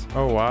open world.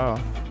 Oh wow.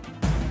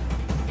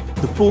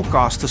 The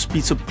pullcaster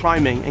speeds up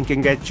climbing and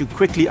can get you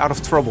quickly out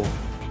of trouble.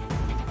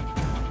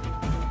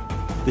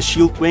 The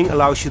shield wing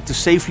allows you to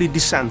safely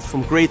descend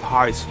from great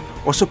heights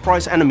or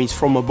surprise enemies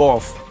from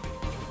above.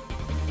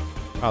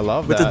 I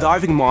love With that. the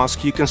diving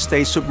mask, you can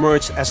stay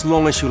submerged as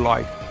long as you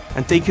like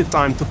and take your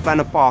time to plan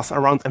a path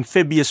around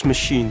amphibious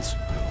machines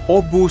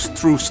or boost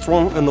through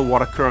strong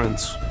underwater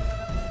currents.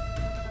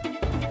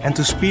 And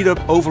to speed up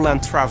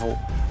overland travel,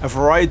 a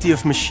variety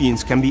of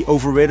machines can be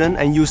overridden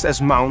and used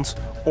as mounts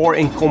or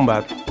in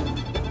combat.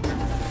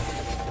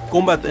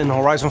 Combat in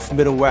Horizon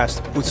Forbidden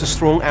West puts a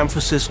strong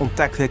emphasis on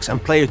tactics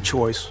and player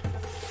choice.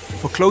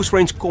 For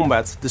close-range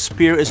combat, the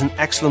spear is an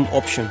excellent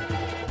option.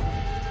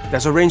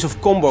 There's a range of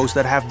combos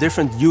that have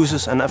different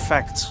uses and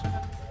effects.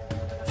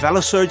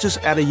 Valor Surges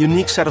add a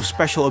unique set of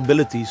special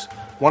abilities,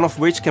 one of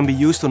which can be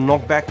used to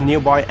knock back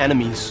nearby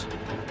enemies.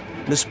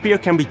 The spear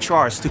can be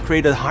charged to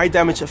create a high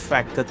damage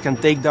effect that can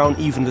take down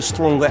even the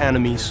stronger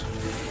enemies.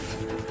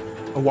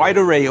 A wide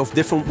array of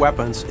different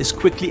weapons is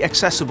quickly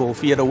accessible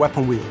via the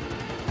weapon wheel.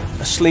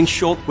 A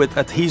slingshot with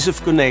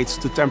adhesive grenades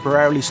to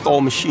temporarily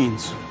stall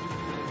machines.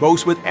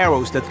 Bows with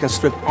arrows that can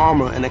strip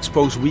armor and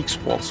expose weak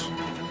spots.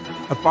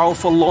 A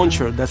powerful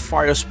launcher that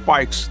fires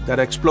spikes that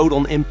explode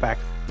on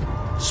impact.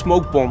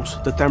 Smoke bombs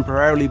that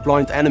temporarily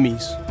blind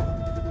enemies.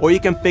 Or you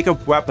can pick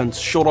up weapons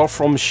shot off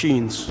from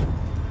machines.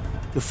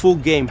 The full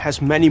game has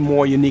many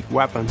more unique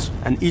weapons,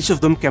 and each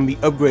of them can be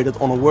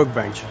upgraded on a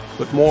workbench,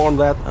 but more on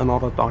that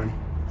another time.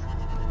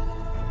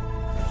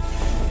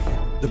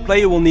 The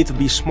player will need to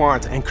be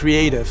smart and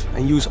creative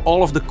and use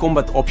all of the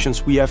combat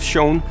options we have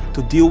shown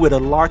to deal with a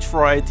large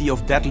variety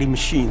of deadly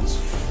machines.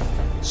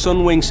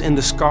 Sunwings in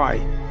the sky,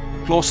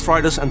 claw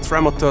striders and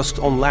tremor tusks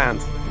on land,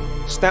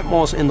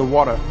 snapmaws in the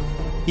water,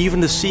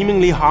 even the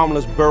seemingly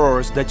harmless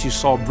burrowers that you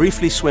saw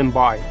briefly swim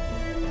by.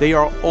 They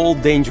are all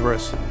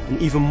dangerous, and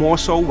even more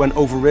so when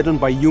overridden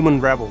by human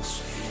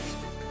rebels.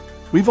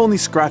 We've only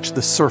scratched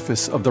the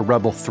surface of the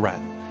rebel threat,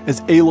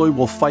 as Aloy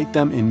will fight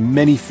them in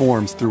many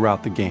forms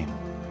throughout the game.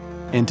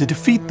 And to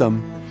defeat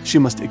them, she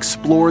must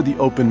explore the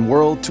open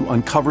world to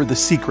uncover the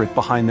secret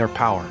behind their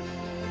power,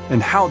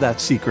 and how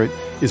that secret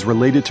is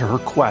related to her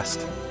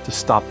quest to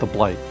stop the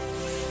Blight.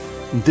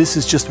 And this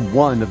is just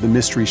one of the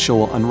mysteries she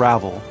will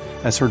unravel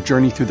as her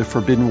journey through the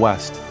Forbidden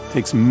West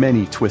takes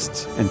many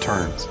twists and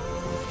turns.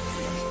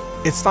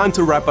 It's time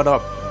to wrap it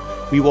up.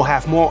 We will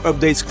have more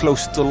updates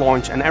closer to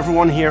launch, and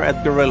everyone here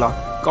at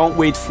Guerrilla can't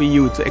wait for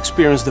you to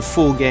experience the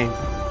full game.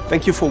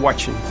 Thank you for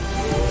watching.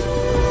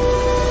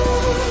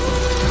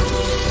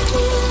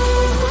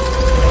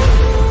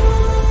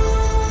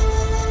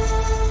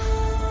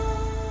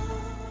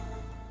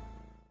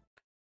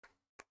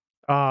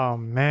 Oh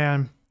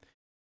man,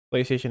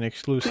 PlayStation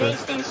exclusive.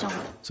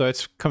 So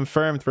it's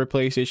confirmed for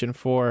PlayStation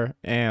 4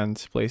 and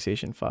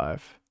PlayStation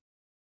 5.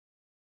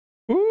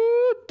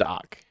 Ooh,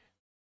 doc.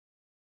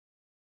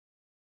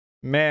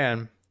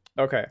 Man.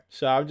 Okay,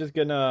 so I'm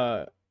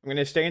gonna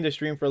stay in the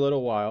stream for a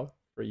little while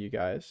for you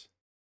guys.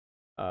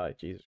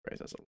 Jesus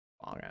Christ, that's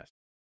a long ass.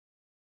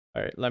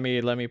 All right, let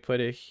me put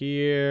it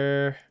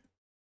here.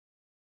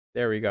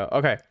 There we go.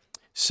 Okay,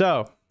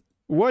 so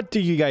what do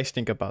you guys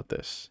think about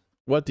this?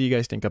 What do you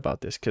guys think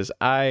about this? Because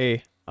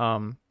I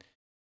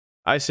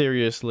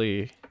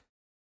seriously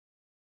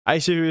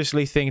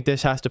think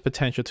this has the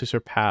potential to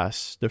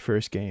surpass the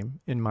first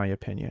game, in my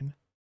opinion.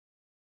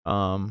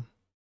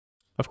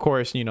 Of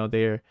course, you know,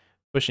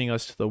 pushing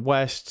us to the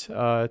west,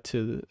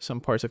 to some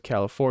parts of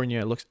California.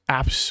 It looks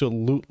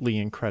absolutely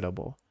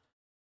incredible.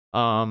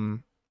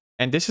 And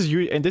this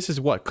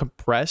is what,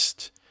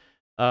 compressed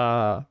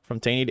from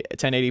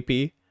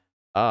 1080p.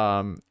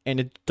 And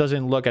it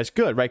doesn't look as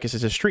good, right? Because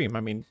it's a stream. I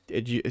mean,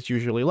 it's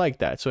usually like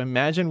that. So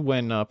imagine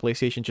when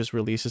PlayStation just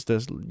releases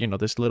this,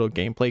 this little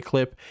gameplay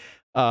clip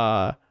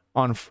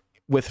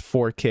with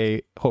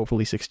 4K,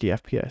 hopefully 60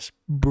 FPS,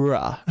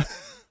 bruh.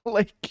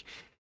 like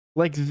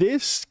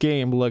this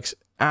game looks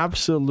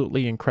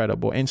absolutely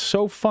incredible and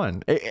so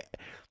fun.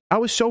 I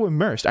was so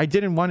immersed. I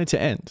didn't want it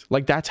to end.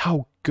 Like, that's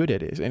how good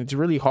it is. And it's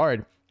really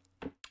hard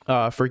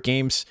for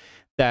games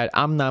that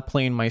I'm not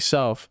playing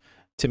myself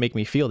to make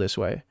me feel this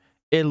way.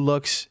 It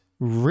looks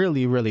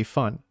really, really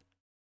fun.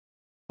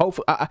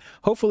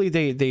 Hopefully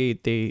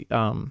they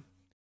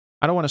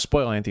I don't want to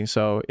spoil anything.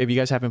 So if you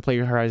guys haven't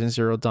played Horizon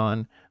Zero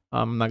Dawn,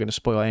 I'm not going to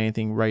spoil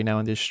anything right now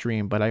in this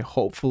stream, but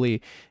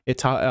hopefully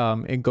it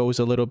goes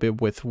a little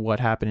bit with what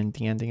happened in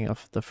the ending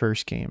of the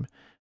first game.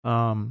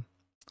 I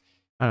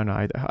don't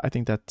know. I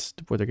think that's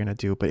what they're gonna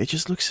do, but it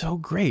just looks so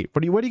great.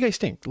 What do you guys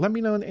think? Let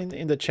me know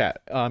in the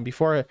chat.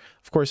 Before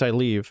of course I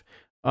leave,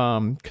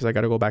 because I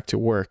gotta go back to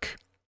work.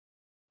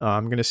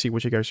 I'm gonna see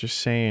what you guys are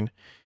saying.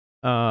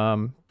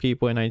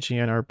 People in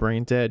IGN are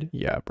brain dead.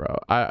 Yeah, bro.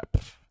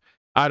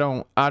 I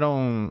don't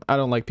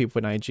like people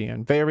in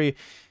IGN.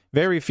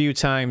 Very few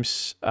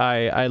times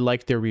I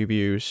like their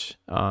reviews.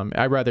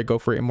 I'd rather go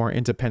for more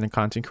independent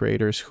content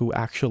creators who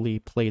actually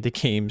play the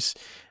games.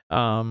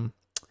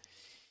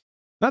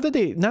 Not that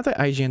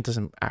IGN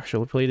doesn't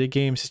actually play the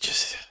games. It's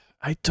just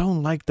I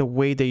don't like the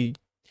way they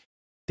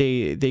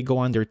go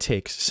on their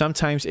takes.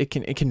 Sometimes it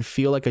can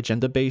feel like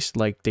agenda based,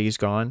 like Days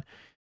Gone.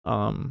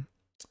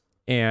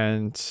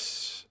 And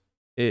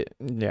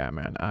yeah,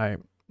 man,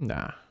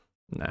 nah.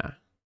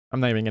 I'm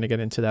not even gonna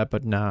get into that,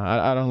 but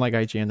nah, I don't like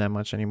IGN that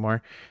much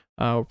anymore.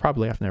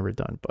 Probably I've never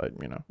done, but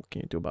what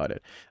can you do about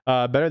it?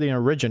 Better than the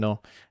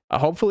original.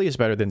 Hopefully it's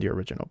better than the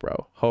original,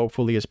 bro.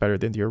 Hopefully it's better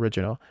than the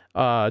original.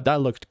 That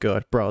looked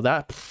good, bro.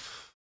 The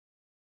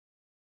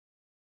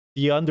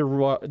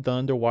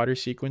underwater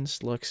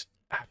sequence looks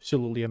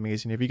absolutely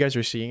amazing. If you guys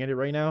are seeing it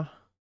right now,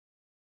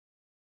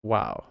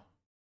 wow.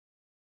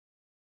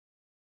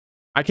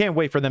 I can't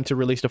wait for them to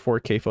release the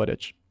 4K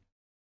footage,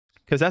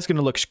 because that's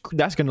gonna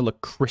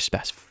look crisp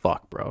as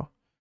fuck, bro.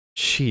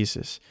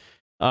 Jesus.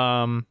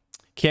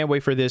 Can't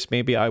wait for this.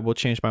 Maybe I will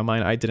change my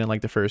mind. I didn't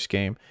like the first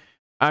game.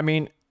 I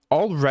mean,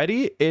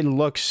 already it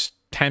looks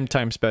 10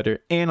 times better.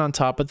 And on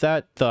top of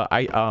that,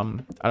 I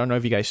don't know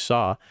if you guys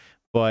saw,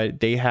 but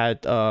they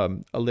had a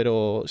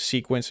little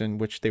sequence in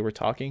which they were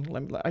talking.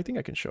 I think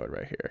I can show it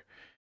right here.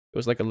 It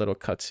was like a little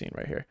cutscene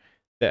right here.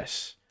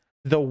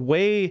 The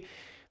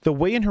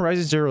way in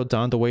Horizon Zero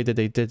Dawn, the way that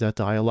they did that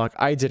dialogue,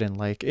 I didn't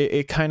like.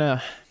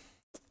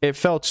 It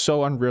felt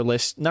so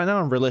unrealistic. Not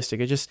unrealistic.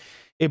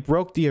 It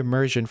broke the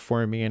immersion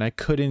for me, and I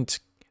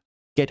couldn't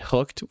get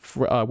hooked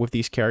with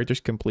these characters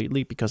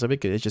completely because of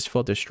it. It just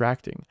felt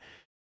distracting.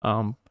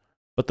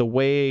 But the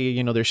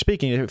way they're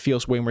speaking, it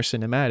feels way more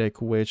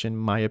cinematic, which in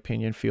my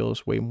opinion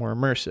feels way more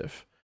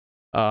immersive.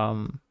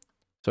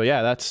 So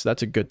yeah, that's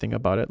a good thing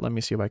about it. Let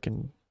me see if I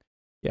can.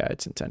 Yeah,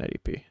 it's in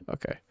 1080p.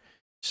 Okay.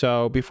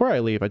 So before I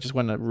leave, I just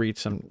want to read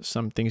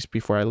some things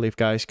before I leave,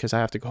 guys, because I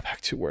have to go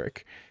back to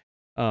work.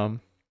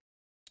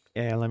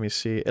 Yeah, let me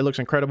see. It looks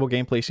incredible.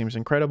 Gameplay seems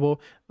incredible.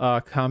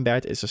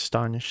 Combat is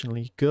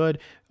astonishingly good.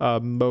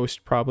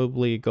 Most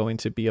probably going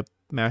to be a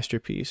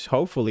masterpiece.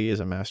 Hopefully is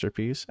a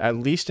masterpiece. At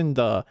least in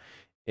the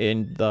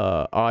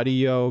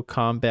audio,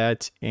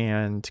 combat,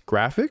 and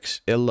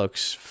graphics, it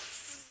looks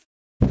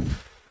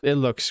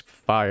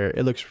fire.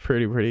 It looks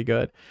pretty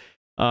good.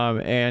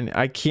 And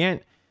I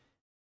can't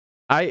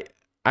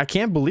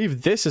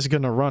believe this is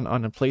gonna run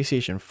on a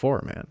PlayStation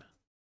 4, man.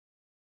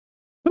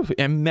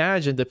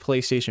 Imagine the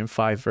PlayStation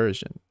 5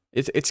 version.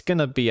 It's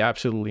gonna be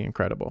absolutely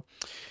incredible.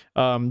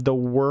 The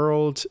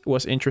world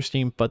was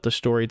interesting, but the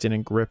story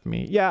didn't grip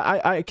me. Yeah,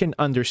 I can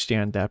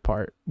understand that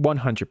part.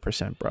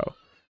 100%, bro.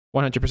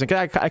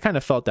 100%. I kind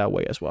of felt that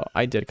way as well.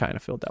 I did kind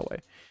of feel that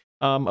way.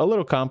 A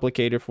little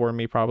complicated for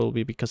me,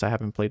 probably because I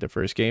haven't played the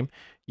first game.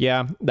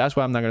 Yeah, that's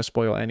why I'm not gonna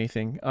spoil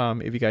anything.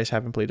 If you guys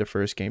haven't played the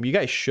first game, you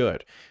guys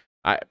should.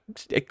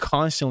 It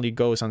constantly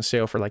goes on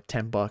sale for like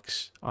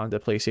 $10 on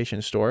the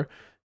PlayStation Store.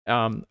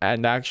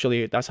 And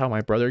actually that's how my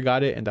brother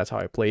got it, and that's how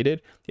I played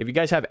it. If you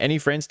guys have any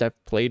friends that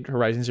played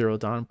Horizon Zero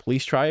Dawn,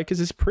 please try it,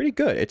 because it's pretty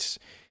good. It's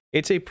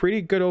a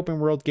pretty good open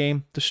world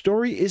game. The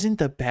story isn't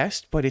the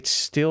best, but it's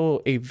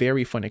still a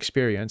very fun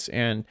experience,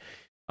 and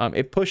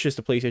it pushes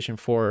the PlayStation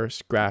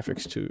 4's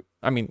graphics to,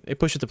 it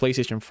pushes the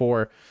PlayStation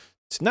 4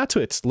 not to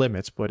its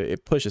limits, but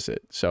it pushes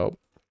it. So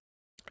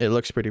it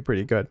looks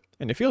pretty good,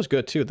 and it feels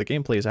good too. The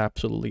gameplay is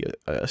absolutely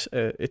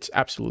it's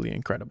absolutely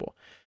incredible.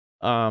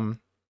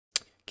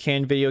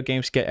 Can video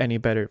games get any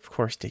better? Of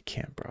course they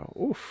can, bro.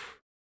 Oof.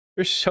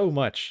 There's so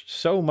much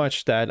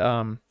that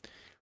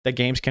that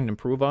games can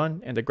improve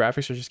on, and the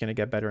graphics are just going to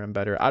get better and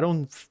better. I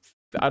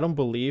don't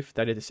believe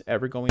that it is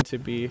ever going to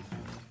be.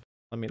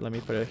 Let me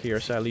put it here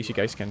so at least you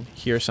guys can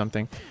hear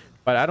something.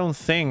 but I don't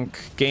think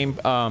games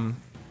are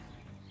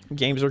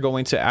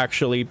going to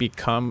actually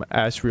become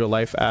as real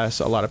life as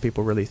a lot of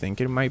people really think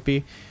it might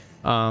be.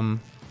 I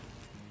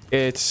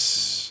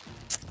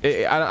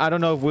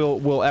don't know if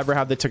we'll ever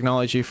have the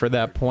technology for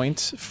that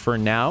point for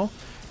now,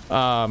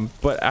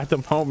 but at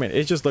the moment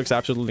it just looks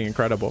absolutely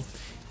incredible.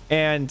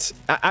 And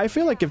I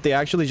feel like if they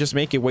actually just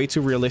make it way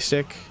too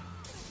realistic,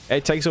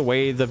 it takes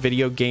away the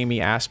video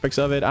gamey aspects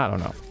of it. I don't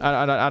know.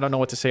 I don't know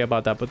what to say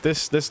about that, but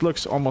this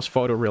looks almost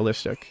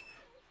photorealistic,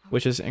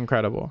 which is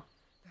incredible.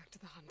 Back to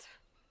the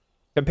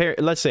hunt.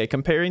 Let's say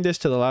comparing this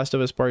to The Last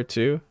of Us Part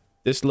 2,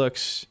 this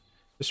looks,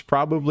 this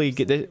probably,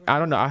 I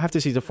don't know, I have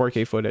to see the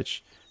 4K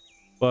footage,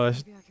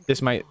 but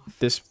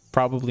this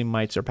probably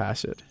might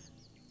surpass it.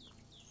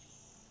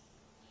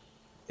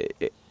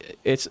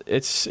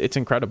 It's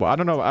incredible. I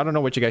don't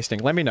know what you guys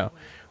think. Let me know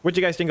what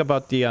you guys think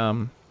about the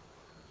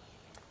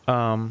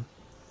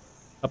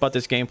about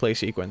this gameplay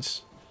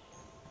sequence.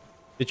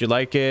 Did you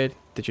like it?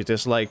 Did you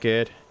dislike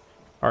it?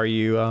 Are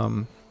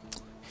you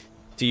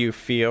do you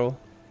feel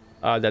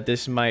that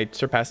this might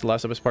surpass The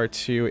Last of Us Part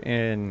 2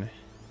 in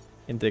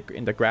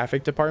the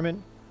graphic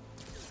department?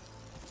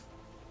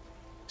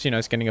 So, you know,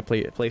 it's getting a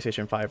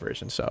PlayStation 5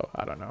 version, so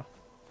I don't know.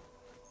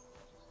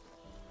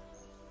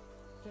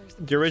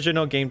 The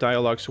original game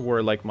dialogues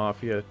were like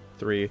Mafia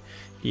 3.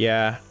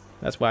 Yeah,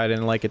 that's why I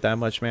didn't like it that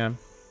much, man.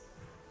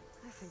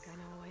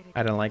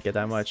 I didn't like it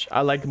that much.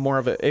 I like more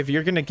of a, if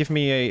you're gonna give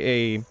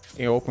me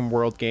a open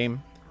world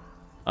game,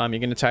 if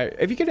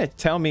you're gonna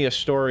tell me a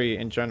story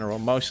in general,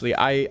 mostly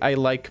I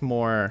like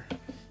more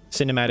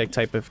cinematic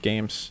type of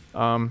games.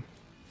 Gotta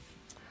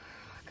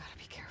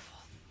be careful.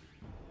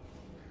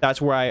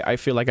 That's where I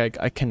feel like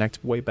I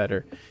connect way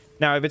better.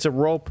 Now, if it's a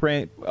role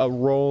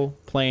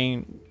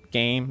playing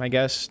game, I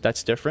guess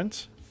that's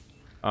different.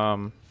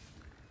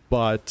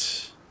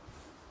 But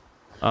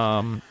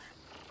I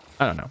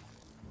don't know.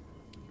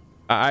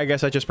 I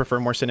guess I just prefer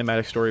more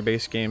cinematic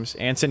story-based games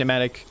and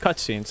cinematic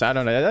cutscenes. I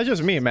don't know. That's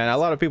just me, man. A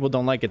lot of people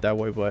don't like it that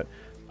way, but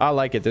I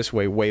like it this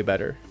way way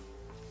better.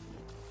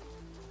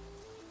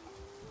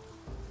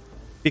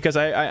 Because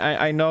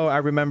I know, I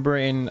remember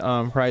in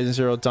Horizon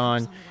Zero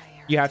Dawn,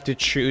 you have to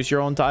choose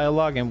your own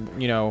dialogue and,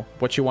 you know,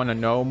 what you want to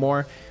know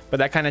more. But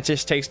that kind of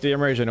just takes the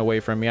immersion away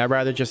from me. I'd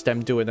rather just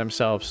them do it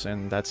themselves,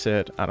 and that's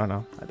it. I don't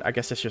know. I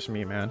guess it's just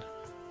me, man.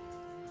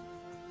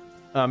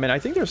 And I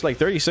think there's like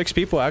 36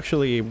 people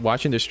actually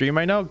watching the stream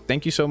right now.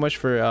 Thank you so much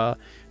for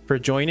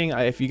joining.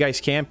 If you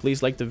guys can,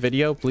 please like the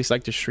video. Please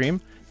like the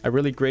stream.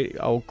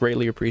 I'll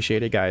greatly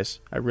appreciate it, guys.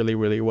 I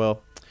really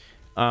will.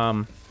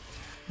 Let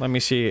me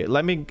see.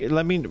 Let me.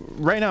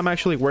 Right now, I'm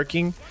actually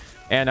working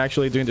and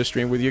actually doing the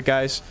stream with you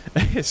guys,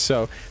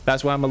 so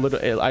that's why I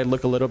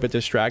look a little bit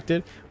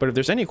distracted. But if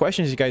there's any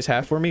questions you guys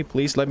have for me,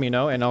 please let me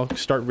know, and I'll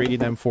start reading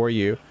them for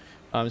you.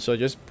 So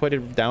just put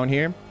it down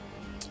here.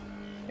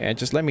 And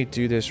just let me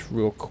do this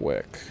real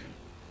quick.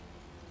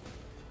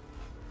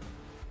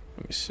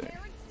 Let me see.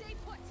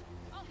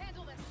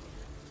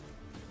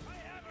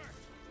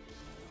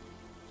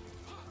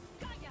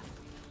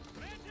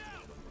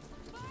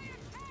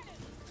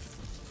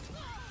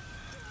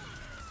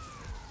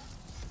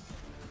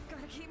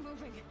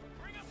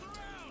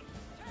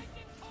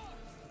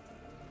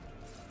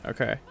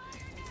 Okay.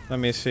 Let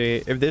me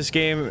see. If this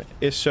game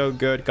is so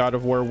good, God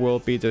of War will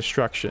be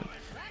destruction.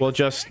 We'll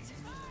just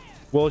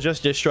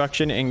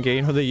destruction in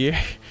game of the year.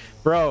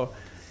 Bro,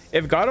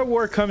 if God of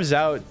War comes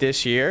out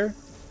this year,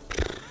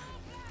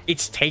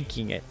 it's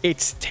taking it.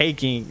 It's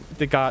taking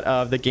the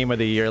game of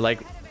the year,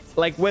 like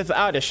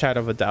without a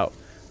shadow of a doubt.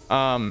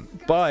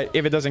 But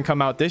if it doesn't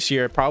come out this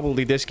year,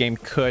 probably this game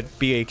could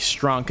be a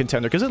strong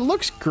contender because it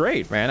looks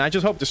great, man. I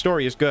just hope the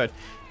story is good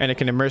and it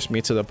can immerse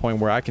me to the point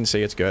where I can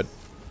say it's good.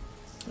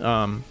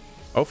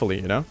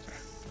 Hopefully, you know.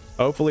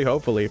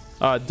 Hopefully.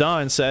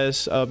 Don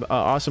says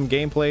awesome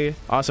gameplay,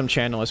 awesome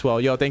channel as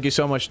well. Yo, thank you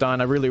so much, Don.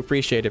 I really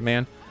appreciate it,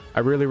 man. I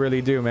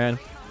really do, man.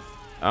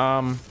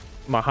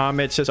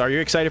 Mohammed says, are you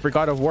excited for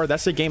God of War?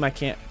 That's the game I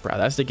can't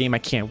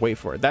wait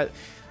for. That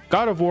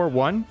God of War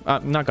 1,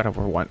 not God of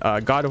War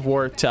 1, God of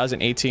War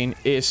 2018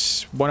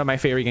 is one of my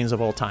favorite games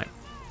of all time.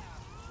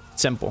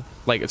 Simple.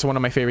 Like, it's one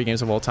of my favorite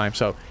games of all time.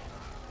 So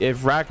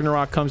if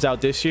Ragnarok comes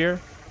out this year,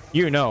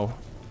 you know,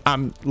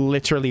 I'm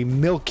literally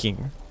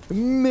milking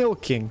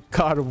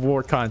God of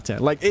War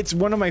content. Like, it's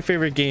one of my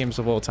favorite games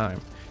of all time.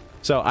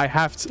 So I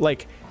have to,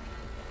 like,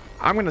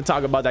 I'm gonna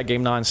talk about that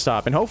game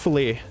non-stop, and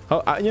hopefully,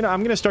 you know,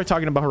 I'm gonna start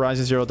talking about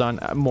Horizon Zero Dawn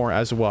more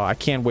as well. I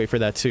can't wait for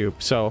that too.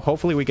 So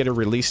hopefully we get a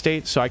release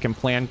date so I can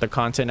plan the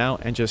content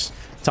out and just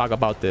talk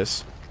about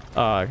this,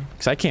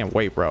 because I can't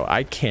wait, bro.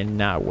 I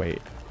cannot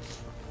wait.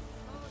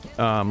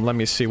 Let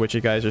me see what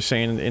you guys are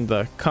saying in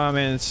the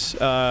comments.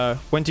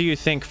 When do you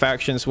think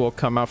factions will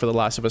come out for The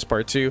Last of Us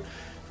Part 2?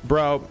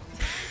 Bro,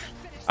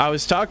 I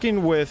was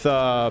talking with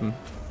Decken,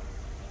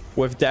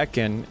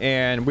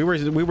 and we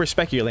were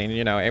speculating,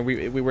 you know, and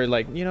we were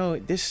like, you know,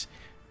 this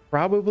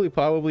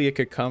probably it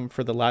could come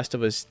for The Last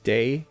of Us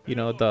Day, you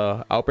know,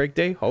 the Outbreak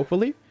Day,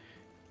 hopefully.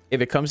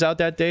 If it comes out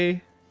that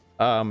day,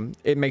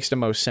 it makes the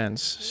most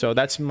sense. So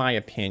that's my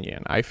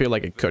opinion. I feel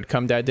like it could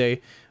come that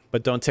day,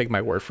 but don't take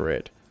my word for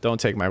it. Don't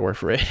take my word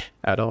for it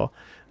at all.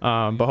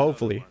 But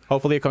hopefully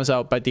it comes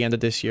out by the end of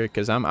this year,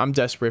 because I'm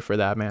desperate for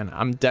that, man.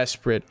 I'm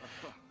desperate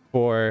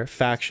for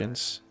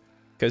factions.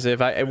 Because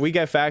if we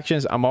get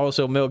factions, I'm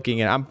also milking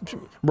it.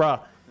 Bruh,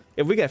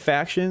 if we get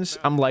factions,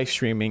 I'm live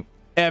streaming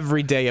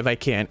every day if I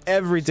can.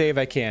 Every day if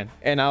I can.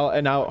 And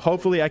I'll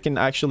hopefully I can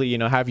actually, you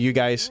know, have you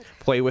guys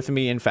play with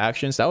me in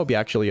factions. That would be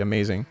actually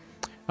amazing.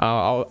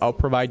 I'll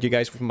provide you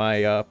guys with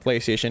my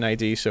PlayStation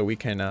ID so we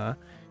can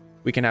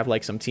have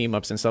like some team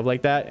ups and stuff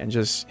like that and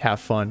just have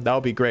fun. That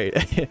would be great.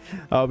 That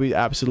would be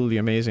absolutely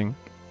amazing.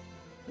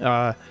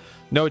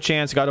 No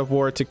chance God of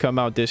War to come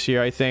out this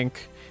year, I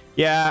think.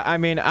 Yeah, I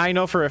mean, I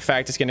know for a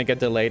fact it's going to get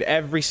delayed.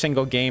 Every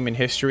single game in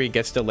history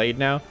gets delayed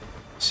now.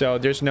 So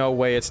there's no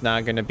way it's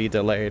not going to be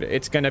delayed.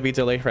 It's going to be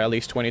delayed for at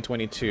least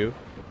 2022.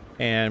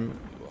 And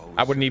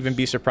I wouldn't even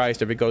be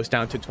surprised if it goes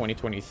down to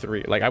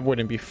 2023. Like, I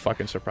wouldn't be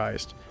fucking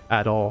surprised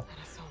at all.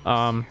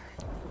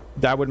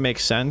 That would make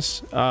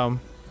sense.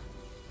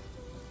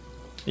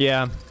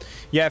 Yeah,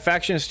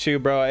 factions too,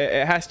 bro.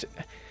 It has to.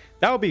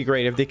 That would be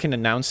great if they can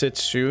announce it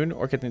soon,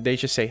 or can they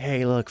just say,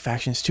 hey, look,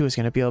 factions 2 is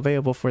going to be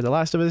available for The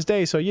Last of Us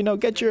Day, so, you know,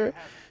 get your...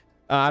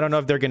 I don't know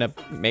if they're going to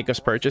make us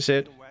purchase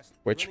it,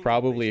 which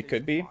probably it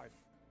could be.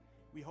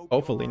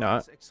 Hopefully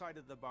not.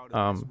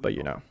 But,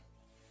 you know.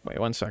 Wait,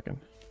 1 second.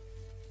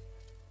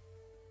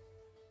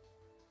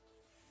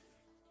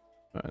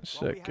 1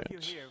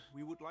 second.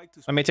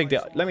 Let me take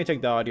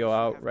the audio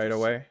out right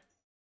away.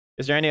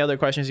 Is there any other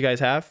questions you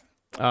guys have?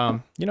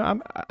 You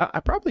know,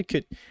 I probably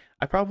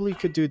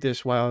could do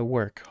this while I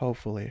work,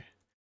 hopefully.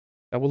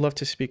 I would love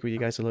to speak with you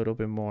guys a little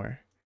bit more.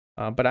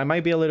 But I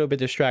might be a little bit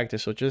distracted,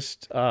 so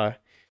just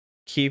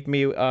keep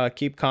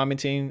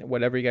commenting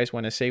whatever you guys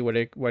want to say,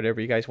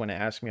 whatever you guys want to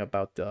ask me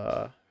about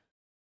the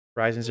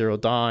Horizon Zero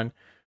Dawn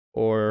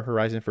or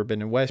Horizon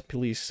Forbidden West.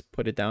 Please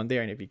put it down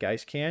there, and if you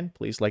guys can,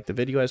 please like the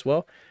video as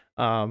well.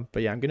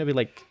 But yeah, I'm gonna be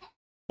like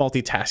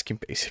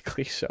multitasking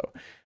basically, so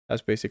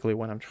that's basically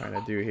what I'm trying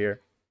to do here.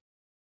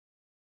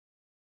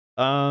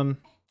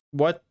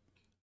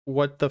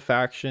 What the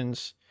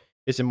factions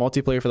is it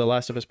multiplayer for The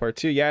Last of Us Part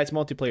 2? Yeah, it's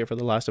multiplayer for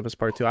The Last of Us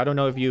Part 2. I don't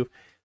know if you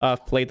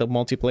played the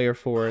multiplayer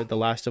for The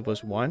Last of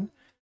Us 1,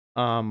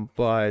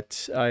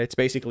 but it's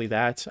basically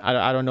that.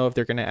 I don't know if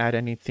they're gonna add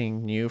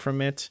anything new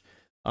from it,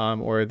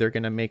 or they're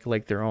gonna make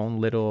like their own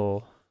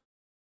little,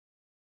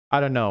 I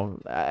don't know.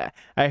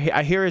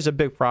 I hear it's a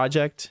big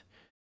project,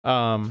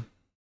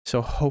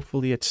 so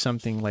hopefully it's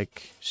something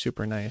like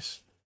super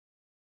nice.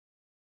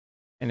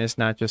 And it's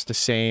not just the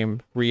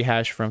same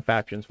rehash from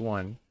Factions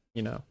 1,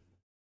 you know.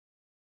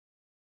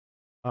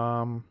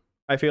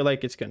 I feel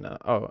like it's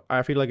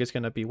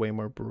gonna be way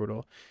more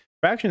brutal.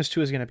 Factions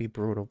 2 is gonna be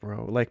brutal,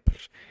 bro. Like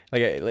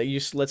you,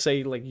 let's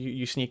say like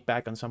you sneak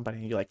back on somebody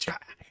and you're like,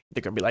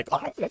 they're gonna be like,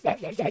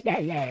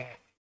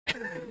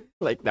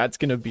 like that's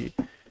gonna be,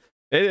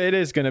 it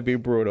is gonna be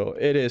brutal.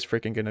 It is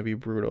freaking gonna be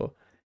brutal.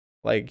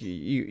 Like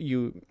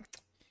you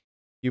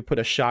put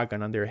a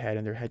shotgun on their head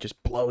and their head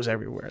just blows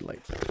everywhere.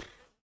 Like,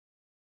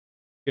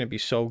 gonna be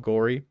so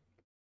gory.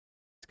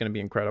 It's gonna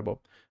be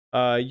incredible.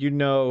 You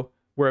know,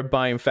 we're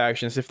buying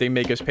factions if they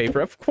make us pay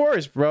for it. Of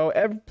course, bro.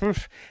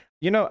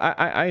 You know,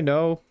 I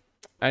know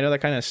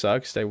that kind of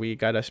sucks that we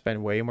gotta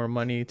spend way more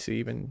money to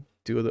even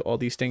do all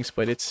these things,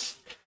 but it's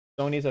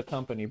Sony's a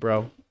company,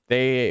 bro.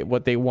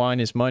 What they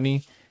want is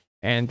money,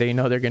 and they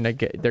know they're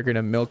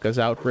gonna milk us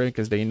out for it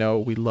because they know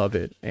we love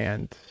it.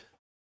 And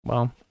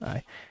well,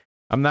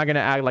 I'm not gonna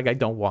act like I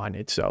don't want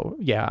it. So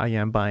yeah, I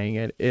am buying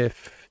it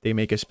if they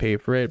make us pay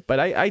for it. But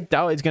I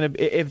doubt it's gonna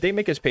be, if they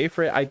make us pay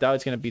for it, I doubt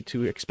it's gonna be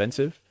too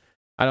expensive.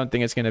 I don't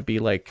think it's gonna be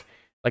like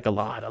a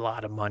lot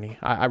of money.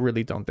 I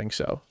really don't think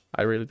so.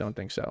 I really don't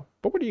think so.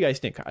 But what do you guys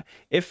think?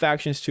 If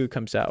Factions 2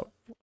 comes out,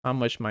 how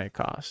much might it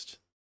cost?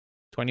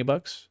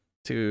 $20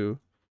 to,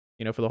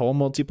 you know, for the whole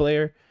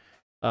multiplayer?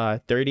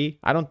 30?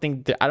 I don't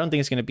think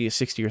it's gonna be a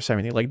 60 or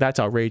 70. Like, that's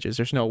outrageous.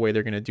 There's no way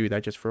they're gonna do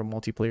that just for a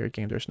multiplayer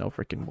game. There's no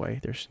freaking way.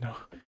 There's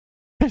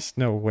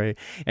no way.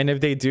 And if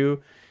they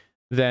do,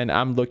 then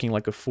I'm looking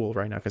like a fool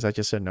right now because I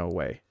just said no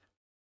way.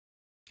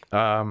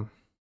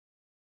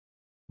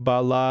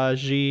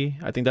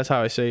 Balaji, I think that's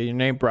how I say your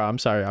name, bro. I'm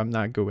sorry, I'm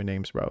not good with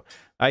names, bro.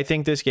 I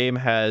think this game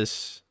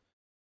has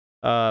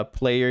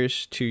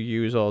players to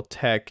use all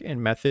tech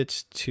and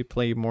methods to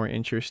play more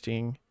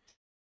interesting.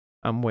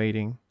 I'm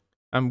waiting.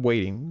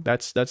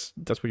 That's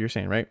what you're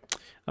saying, right?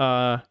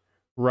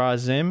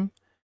 Razim,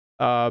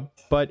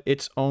 but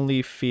it's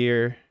only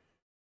fear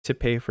to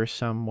pay for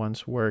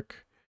someone's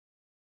work.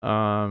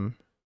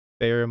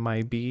 There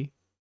might be.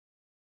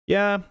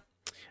 Yeah,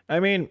 I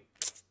mean,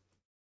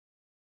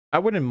 I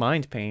wouldn't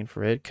mind paying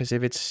for it because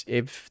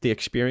if the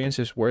experience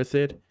is worth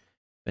it,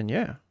 then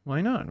yeah,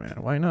 why not, man?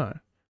 Why not?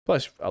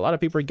 Plus, a lot of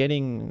people are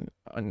getting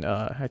on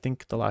I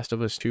think The Last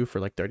of Us 2 for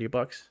like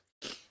 $30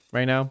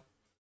 right now.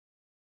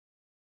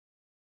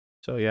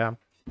 So yeah.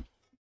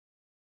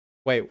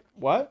 Wait,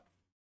 what?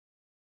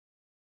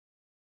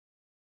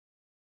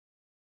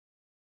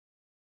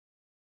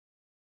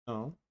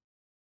 Oh.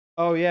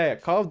 Oh yeah,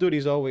 Call of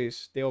Duty's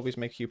always they always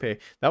make you pay.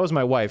 That was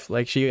my wife.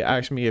 Like she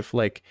asked me if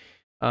like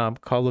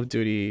Call of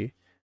Duty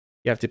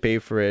you have to pay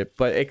for it,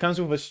 but it comes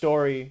with a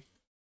story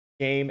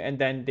game and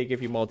then they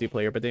give you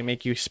multiplayer, but they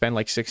make you spend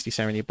like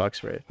 60-70 bucks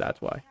for it.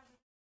 That's why.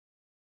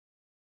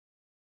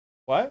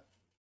 What?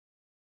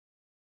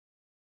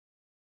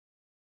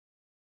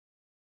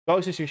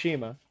 Ghost of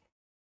Tsushima.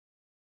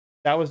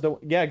 That was the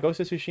Ghost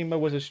of Tsushima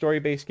was a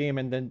story-based game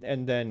and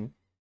then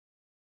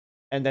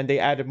they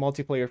added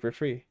multiplayer for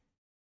free.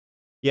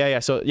 Yeah,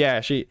 so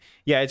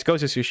it's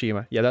Ghost of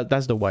Tsushima. Yeah,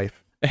 that's the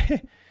wife.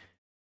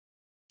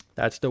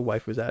 That's the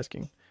wife was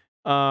asking.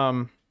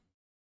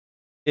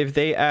 If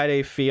they add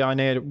a fee on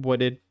it,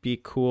 would it be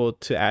cool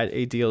to add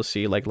a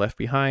DLC like Left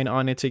Behind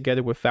on it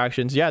together with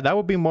factions? Yeah, that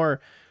would be more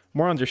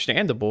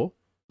understandable.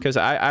 Because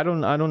I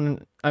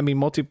mean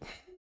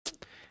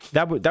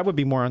that would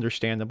be more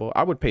understandable.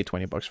 I would pay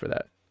 20 bucks for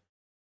that.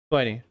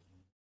 20.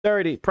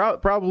 30,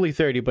 probably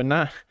 30, but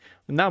not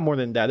more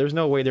than that. There's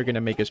no way they're gonna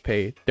make us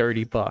pay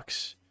 30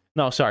 bucks.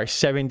 No, sorry,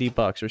 70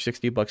 bucks or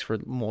 60 bucks for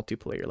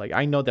multiplayer. Like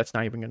I know that's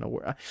not even gonna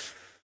work.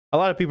 A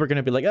lot of people are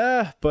gonna be like,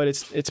 but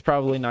it's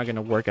probably not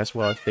gonna work as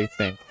well as they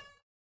think.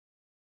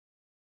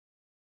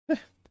 I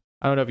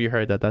don't know if you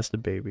heard that. That's the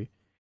baby.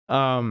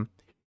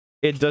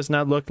 It does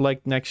not look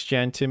like next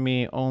gen to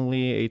me.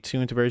 Only a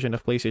tuned version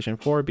of PlayStation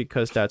 4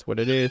 because that's what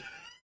it is.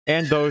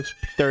 And those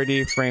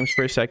 30 frames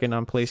per second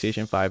on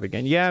PlayStation 5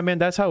 again. Yeah, man,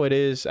 that's how it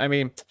is. I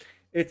mean,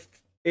 it's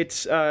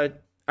I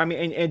mean,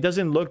 and it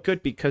doesn't look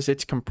good because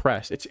it's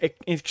compressed. It's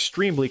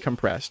extremely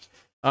compressed.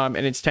 And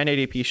it's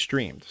 1080p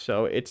streamed.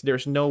 So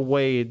there's no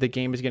way the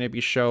game is going to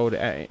be showed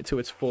to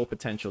its full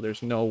potential.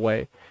 There's no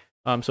way.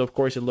 So of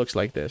course it looks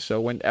like this. So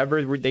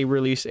whenever they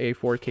release a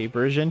 4K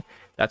version,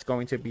 that's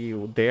going to be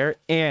there.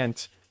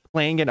 And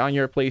playing it on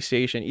your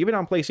PlayStation, even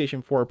on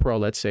PlayStation 4 Pro,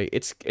 let's say,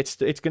 it's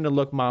going to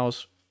look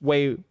miles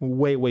way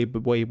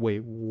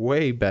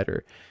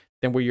better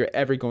than what you're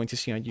ever going to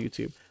see on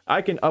YouTube.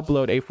 I can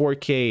upload a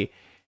 4K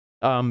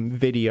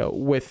video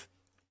with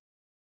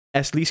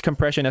as least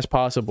compression as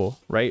possible,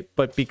 right?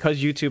 But because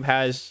YouTube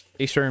has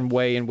a certain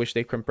way in which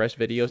they compress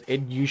videos,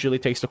 it usually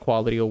takes the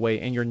quality away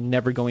and you're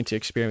never going to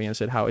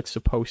experience it how it's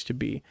supposed to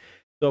be.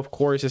 So of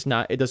course it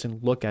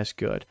doesn't look as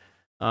good.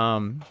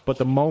 But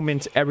the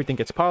moment everything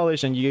gets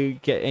polished and you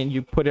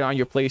put it on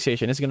your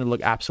PlayStation, it's going to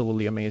look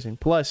absolutely amazing.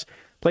 Plus,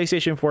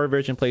 PlayStation 4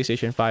 version,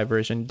 PlayStation 5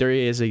 version, there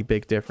is a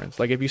big difference.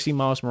 Like if you see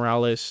Miles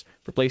Morales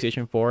for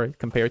PlayStation 4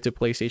 compared to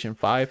PlayStation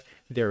 5,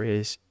 there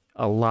is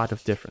a lot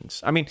of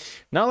difference. I mean,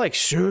 not like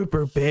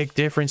super big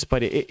difference,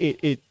 but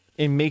it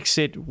makes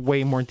it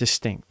way more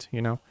distinct,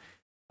 you know?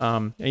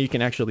 And you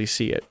can actually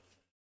see it.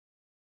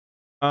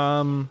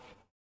 Let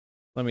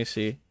me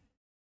see.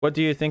 What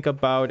do you think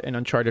about an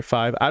Uncharted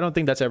 5? I don't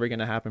think that's ever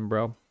gonna happen,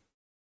 bro.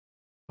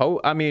 Oh,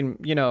 I mean,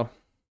 you know,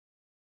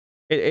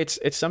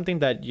 it's something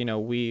that, you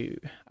know,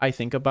 I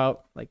think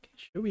about, like,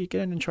 should we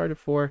get an Uncharted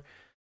 5?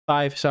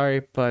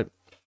 Sorry, but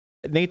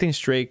Nathan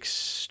Drake's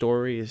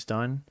story is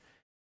done.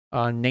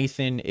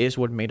 Nathan is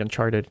what made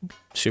Uncharted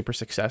super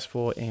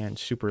successful and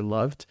super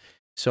loved.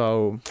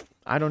 So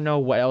I don't know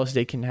what else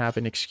they can have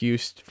an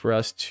excuse for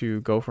us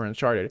to go for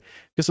Uncharted.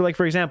 Because, like,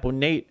 for example,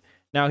 Nate,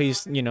 now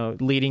he's, you know,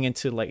 leading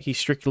into, like, he's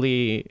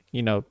strictly,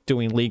 you know,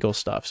 doing legal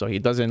stuff. So he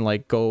doesn't,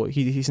 like,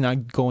 he's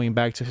not going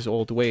back to his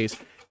old ways.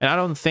 And I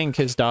don't think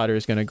his daughter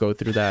is going to go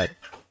through that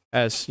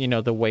as, you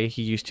know, the way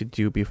he used to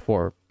do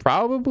before.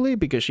 Probably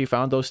because she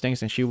found those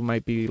things and she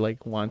might be,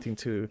 like, wanting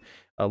to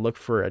look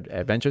for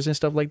adventures and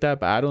stuff like that.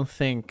 But I don't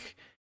think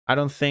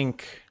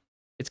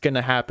it's going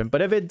to happen.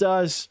 But if it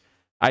does,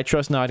 I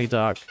trust Naughty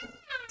Dog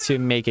to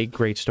make a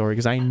great story,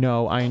 because I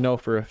know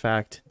for a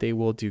fact they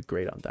will do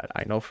great on that.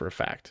 I know for a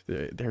fact.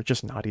 They're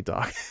just Naughty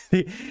Dog.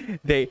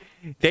 they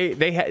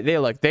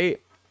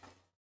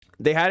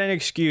had an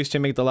excuse to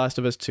make The Last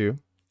of Us 2,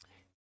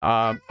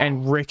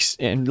 and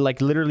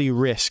literally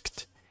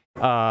risked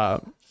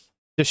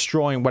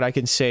destroying what I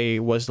can say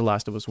was The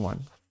Last of Us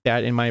 1.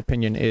 That, in my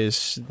opinion,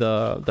 is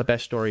the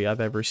best story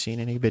I've ever seen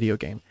in a video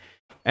game,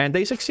 and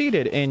they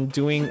succeeded in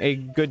doing a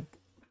good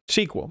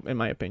sequel, in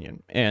my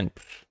opinion. And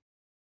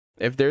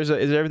if there's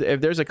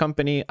a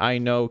company I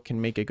know can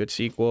make a good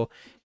sequel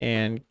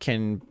and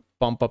can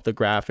bump up the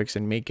graphics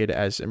and make it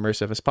as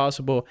immersive as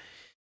possible,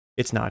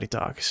 it's Naughty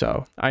Dog.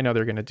 So I know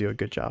they're gonna do a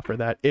good job for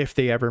that if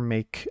they ever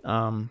make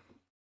an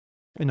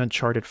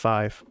Uncharted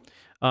 5.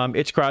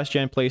 It's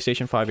cross-gen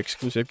PlayStation 5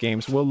 exclusive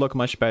games will look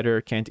much better.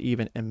 Can't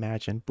even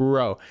imagine,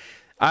 bro.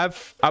 I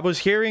was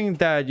hearing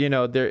that, you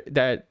know,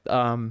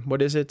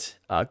 what is it?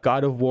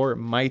 God of War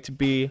might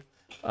be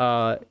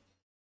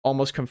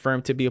almost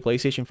confirmed to be a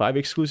PlayStation 5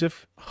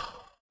 exclusive.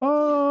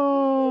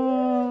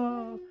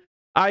 Oh,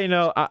 I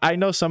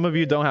know some of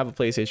you don't have a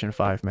PlayStation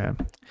 5, man.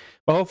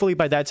 But hopefully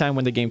by that time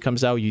when the game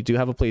comes out, you do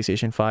have a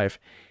PlayStation 5.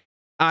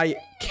 I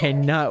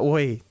cannot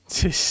wait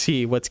to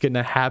see what's going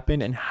to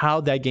happen and how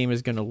that game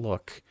is going to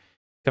look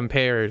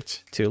compared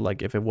to,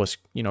 like, if it was,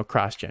 you know,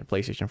 cross-gen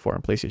PlayStation 4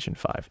 and PlayStation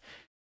 5.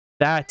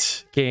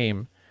 That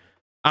game,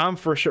 I'm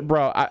for sure,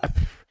 bro.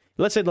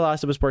 let's say The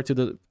Last of Us Part 2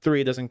 to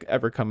 3 doesn't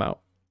ever come out.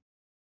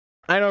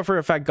 I know for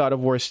a fact God of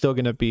War is still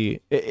gonna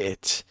be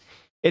it's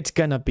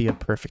gonna be a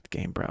perfect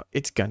game, bro.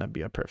 It's gonna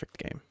be a perfect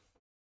game.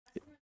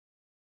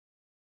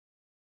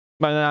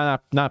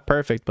 But not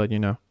perfect, but you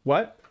know.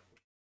 What?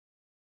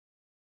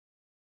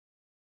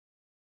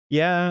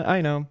 Yeah,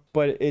 I know,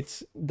 but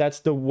that's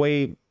the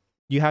way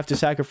you have to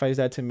sacrifice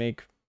that to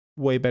make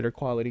way better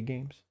quality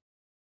games.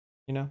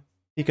 You know?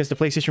 Because the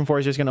PlayStation 4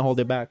 is just gonna hold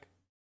it back.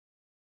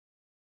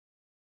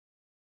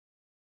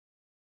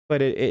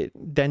 But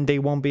then they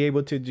won't be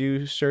able to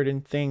do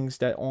certain things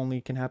that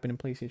only can happen in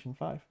PlayStation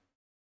 5.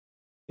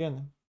 Yeah.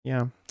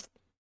 Yeah.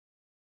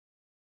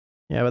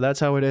 Yeah, but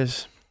that's how it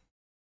is.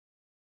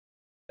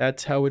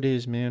 That's how it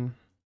is, man.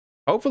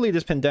 Hopefully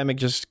this pandemic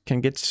just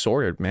can get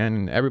sorted, man,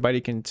 and everybody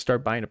can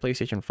start buying a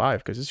PlayStation 5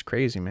 because it's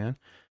crazy, man.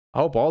 I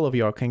hope all of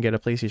y'all can get a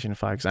PlayStation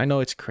 5 because I know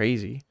it's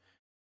crazy.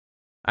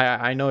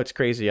 I know it's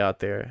crazy out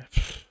there.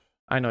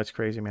 I know it's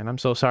crazy, man. I'm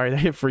so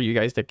sorry for you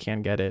guys that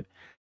can't get it.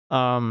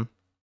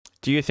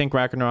 Do you think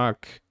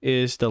Ragnarok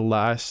is the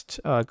last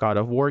God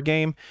of War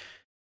game?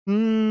 I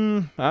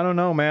don't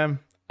know, man.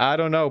 I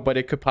don't know, but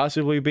it could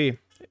possibly be.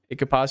 It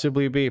could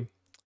possibly be.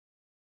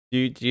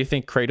 Do you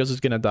think Kratos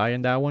is gonna die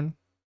in that one?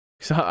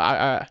 So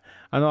I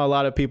know a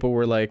lot of people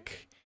were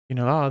like, you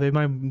know, oh, they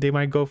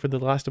might go for the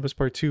Last of Us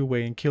Part 2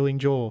 way and killing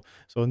Joel.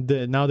 So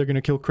now they're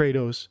gonna kill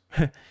Kratos.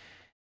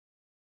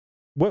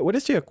 What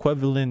is the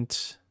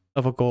equivalent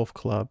of a golf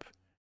club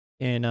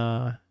in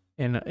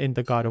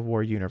the God of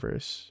War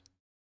universe?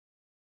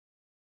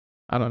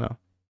 I don't know.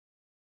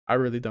 I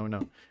really don't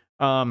know.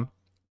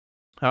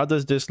 How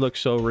does this look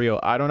so real?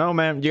 I don't know,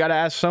 man. You gotta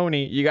ask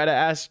Sony. You gotta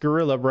ask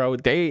Gorilla, bro.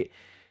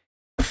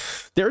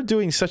 They're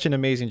doing such an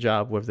amazing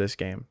job with this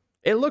game.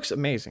 It looks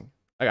amazing.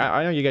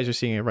 I know you guys are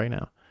seeing it right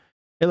now.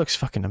 It looks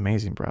fucking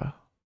amazing, bro.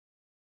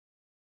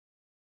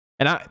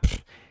 And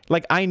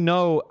I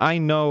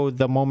know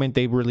the moment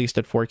they released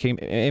that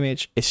 4K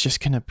image, it's just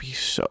gonna be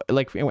so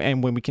like,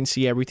 and when we can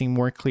see everything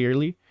more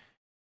clearly,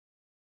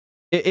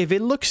 if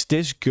it looks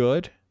this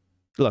good,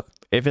 look,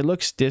 if it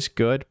looks this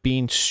good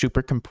being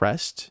super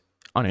compressed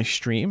on a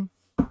stream,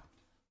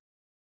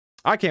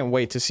 I can't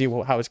wait to see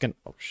how it's gonna.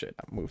 Oh shit,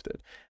 I moved it.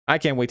 I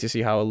can't wait to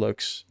see how it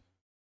looks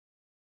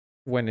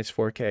when it's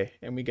 4K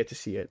and we get to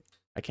see it.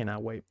 I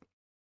cannot wait.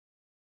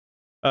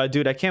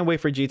 Dude, I can't wait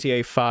for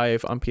GTA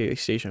 5 on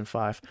PlayStation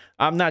 5.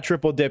 I'm not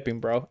triple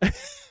dipping, bro.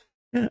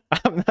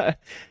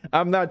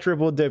 I'm not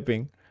triple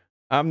dipping.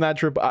 I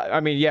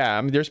mean,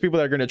 yeah, there's people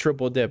that are gonna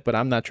triple dip, but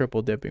I'm not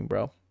triple dipping,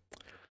 bro.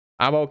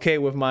 I'm okay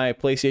with my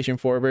PlayStation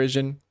 4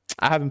 version.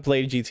 I haven't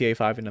played GTA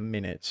 5 in a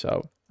minute,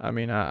 so I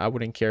mean, I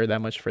wouldn't care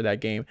that much for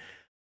that game.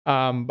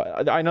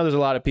 But I know there's a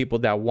lot of people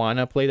that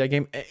wanna play that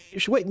game.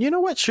 Wait, you know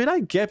what? Should I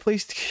get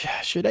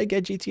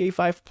GTA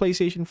 5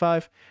 PlayStation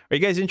 5? Are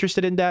you guys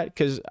interested in that?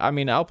 Because I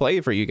mean, I'll play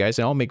it for you guys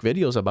and I'll make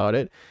videos about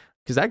it.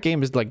 Because that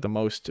game is like the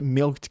most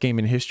milked game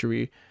in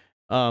history.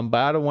 But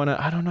I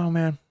don't know,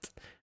 man.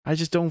 I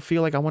just don't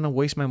feel like I want to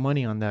waste my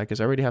money on that because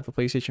I already have the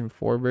PlayStation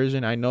 4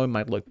 version. I know it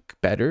might look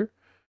better,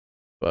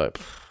 but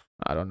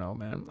I don't know,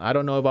 man. I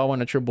don't know if I want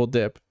to triple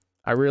dip.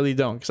 I really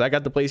don't, because I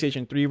got the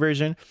PlayStation 3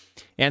 version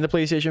and the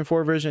PlayStation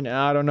 4 version, and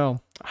I don't know.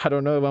 I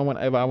don't know if I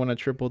want to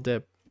triple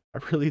dip. I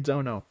really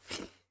don't know.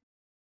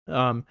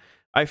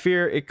 I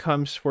fear it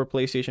comes for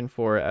PlayStation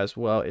 4 as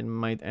well. It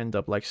might end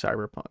up like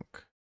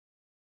Cyberpunk.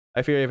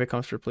 I fear if it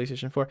comes for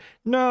PlayStation 4.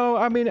 No,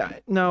 I mean,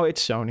 no,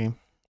 it's Sony.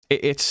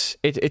 It's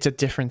a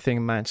different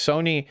thing, man.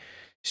 Sony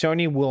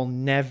will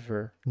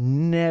never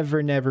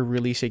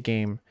release a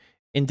game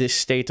in this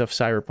state of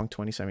Cyberpunk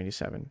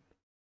 2077.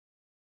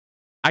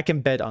 I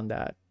can bet on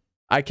that.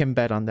 I can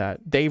bet on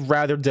that. They'd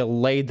rather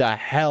delay the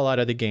hell out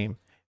of the game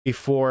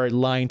before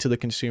lying to the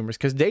consumers,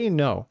 because they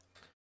know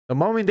the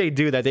moment they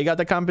do that, they got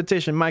the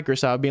competition,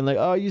 Microsoft, being like,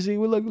 oh, you see,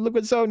 look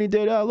what Sony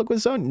did. Oh, look what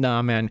Sony.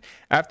 Nah, man.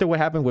 After what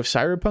happened with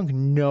Cyberpunk,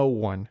 no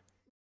one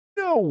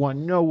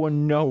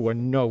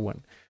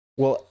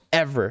will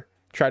ever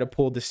try to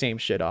pull the same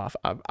shit off.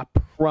 I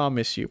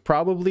promise you.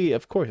 Probably,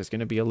 of course, it's going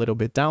to be a little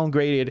bit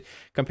downgraded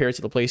compared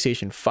to the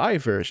PlayStation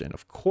 5 version.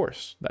 Of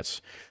course,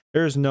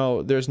 there's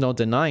no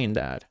denying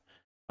that.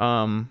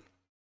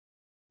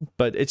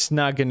 But it's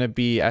not going to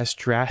be as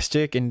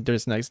drastic, and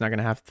it's not going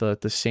to have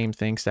the same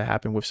things that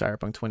happened with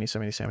Cyberpunk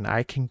 2077.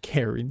 I can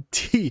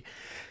guarantee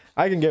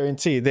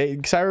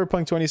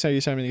Cyberpunk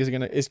 2077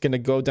 is gonna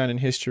go down in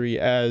history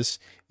as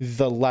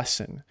the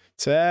lesson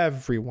to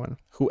everyone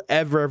who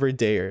ever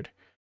dared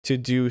to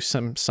do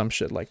some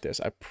shit like this.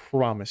 I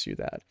promise you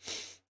that.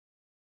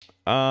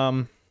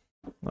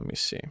 Let me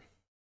see.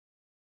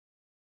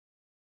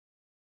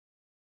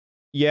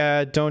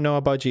 Yeah, don't know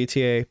about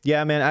GTA.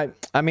 Yeah, man,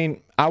 I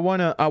mean, I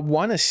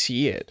wanna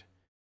see it.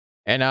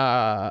 And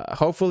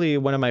hopefully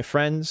one of my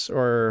friends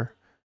or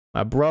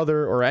my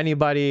brother or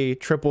anybody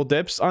triple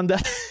dips on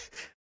that.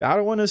 I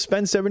don't want to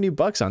spend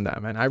 $70 on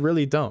that, man. I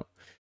really don't.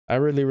 I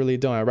really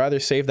don't. I'd rather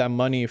save that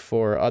money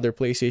for other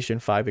PlayStation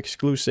 5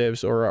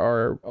 exclusives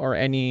or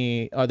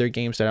any other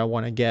games that I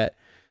want to get.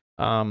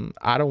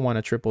 I don't want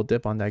to triple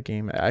dip on that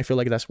game. I feel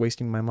like that's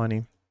wasting my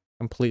money.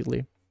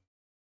 completely.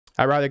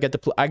 I'd rather get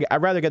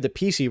I'd rather get the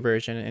PC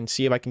version and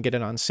see if I can get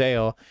it on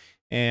sale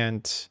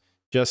and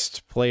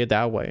just play it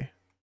that way.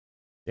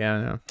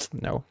 Yeah,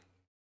 no.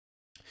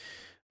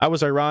 I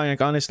was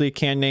ironic. Honestly,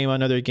 can't name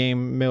another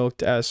game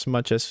milked as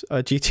much as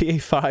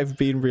GTA 5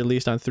 being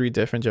released on 3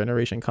 different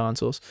generation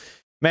consoles.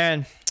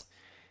 Man,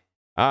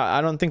 I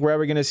don't think we're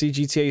ever gonna see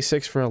GTA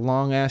 6 for a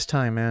long ass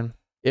time, man.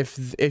 If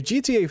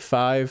GTA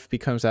 5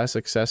 becomes as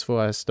successful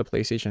as the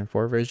PlayStation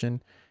 4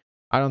 version,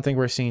 I don't think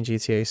we're seeing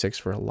GTA 6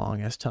 for a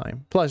long ass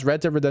time. Plus, Red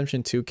Dead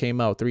Redemption 2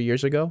 came out 3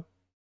 years ago.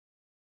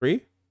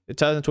 3?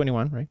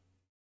 2021, right?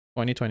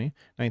 2020,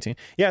 19.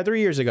 Yeah,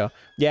 3 years ago.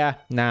 Yeah,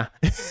 nah.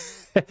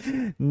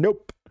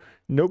 Nope.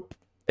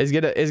 It's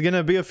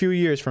gonna be a few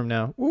years from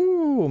now.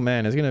 Ooh,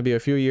 man, it's gonna be a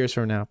few years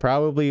from now.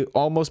 Probably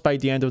almost by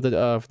the end of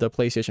the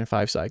PlayStation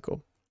 5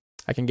 cycle.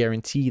 I can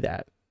guarantee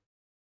that.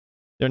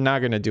 They're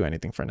not gonna do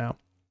anything for now.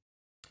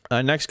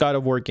 Next God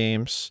of War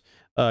games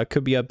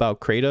could be about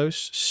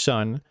Kratos'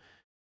 son,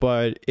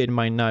 but it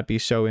might not be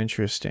so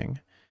interesting.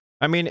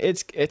 I mean,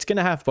 it's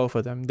gonna have both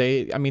of them.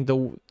 I mean,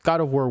 the God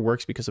of War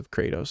works because of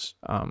Kratos.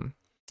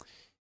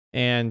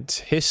 And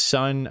his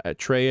son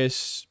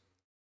Atreus,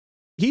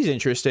 he's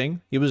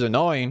interesting. He was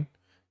annoying.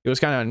 He was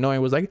kind of annoying.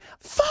 It was like,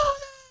 Father!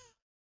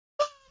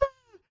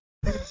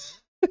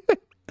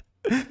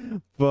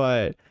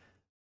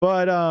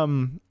 but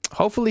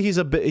hopefully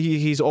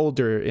he's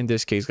older in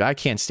this case. I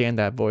can't stand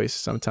that voice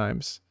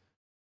sometimes.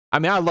 I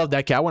mean, I love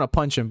that kid. I want to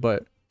punch him,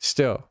 but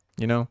still,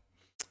 you know,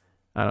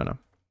 I don't know.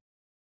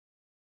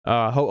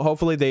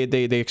 Hopefully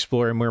they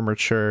explore a more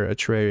mature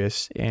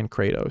Atreus and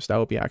Kratos. That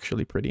would be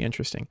actually pretty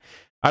interesting.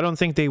 I don't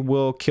think they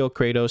will kill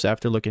Kratos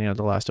after looking at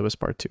The Last of Us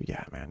Part 2.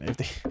 Yeah, man.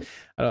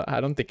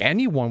 I don't think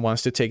anyone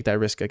wants to take that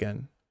risk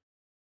again.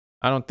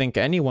 I don't think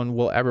anyone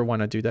will ever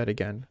want to do that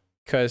again.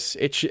 Because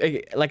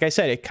like I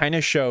said, it kind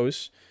of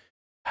shows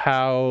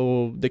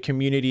how the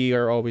community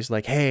are always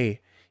like,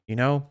 hey, you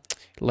know,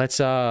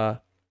 let's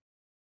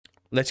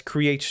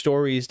create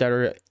stories that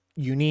are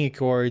unique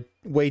or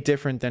way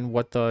different than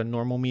what the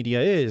normal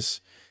media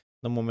is.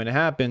 The moment it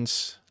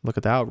happens, look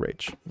at the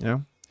outrage, you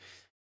know?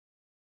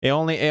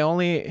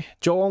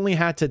 Joel only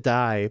had to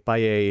die by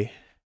a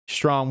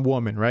strong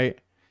woman, right?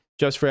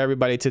 Just for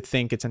everybody to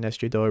think it's an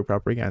SJW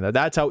propaganda.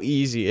 That's how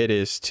easy it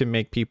is to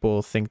make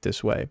people think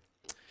this way.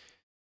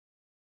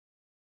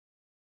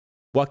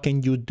 What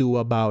can you do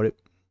about it?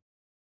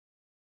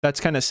 That's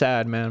kind of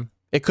sad, man.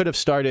 It could have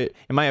started,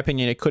 in my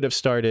opinion, it could have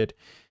started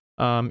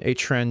a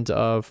trend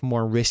of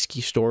more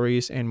risky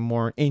stories and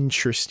more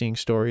interesting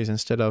stories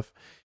instead of,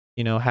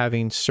 you know,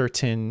 having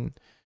certain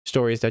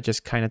stories that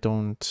just kind of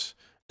don't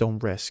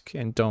risk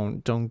and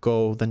don't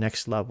go the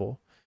next level.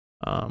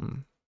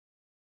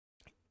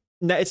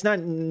 It's not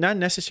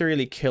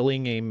necessarily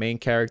killing a main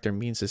character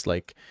means it's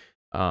like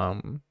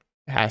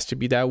has to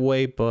be that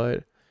way,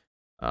 but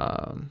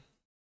I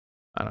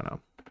don't know.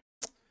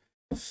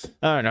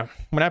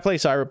 When I played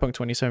Cyberpunk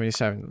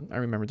 2077, I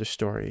remember the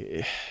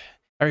story.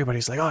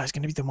 Everybody's like, oh, it's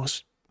gonna be the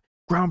most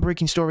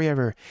groundbreaking story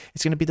ever.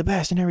 It's gonna be the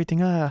best and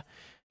everything. And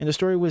the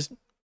story was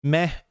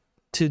meh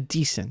to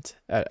decent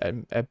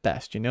at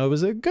best. You know, it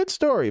was a good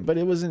story, but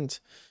it wasn't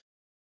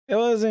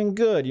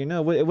good. You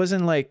know, it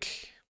wasn't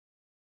like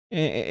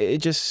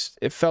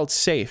it felt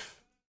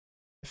safe.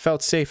 It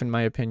felt safe in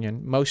my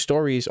opinion. Most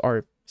stories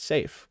are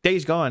safe.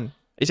 Days Gone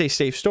is a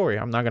safe story.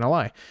 I'm not gonna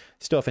lie.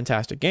 It's still a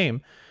fantastic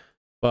game,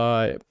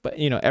 but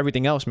you know,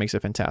 everything else makes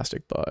it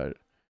fantastic. But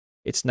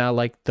it's not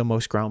like the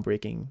most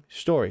groundbreaking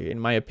story. In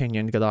my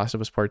opinion, The Last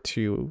of Us Part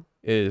 2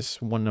 is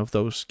one of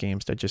those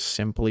games that just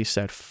simply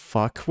said,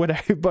 fuck what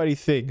everybody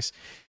thinks.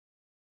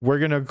 We're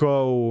gonna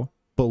go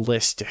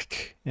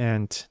ballistic.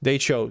 And they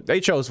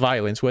chose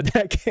violence with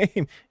that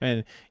game.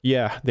 And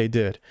yeah, they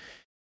did.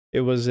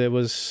 It was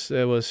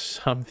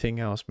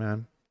something else,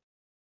 man.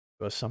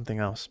 It was something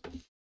else.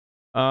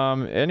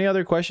 Any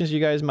other questions you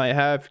guys might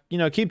have? You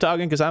know, keep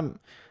talking because I'm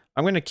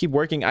gonna keep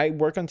working. I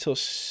work until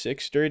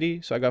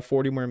 6:30, so I got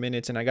 40 more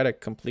minutes, and I gotta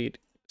complete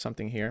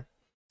something here.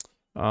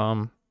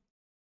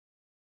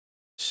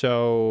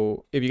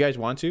 So if you guys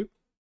want to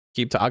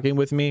keep talking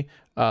with me,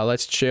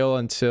 let's chill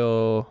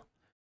until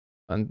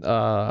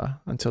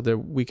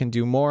we can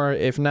do more.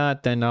 If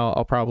not, then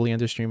I'll probably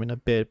end the stream in a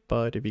bit.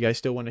 But if you guys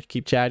still want to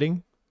keep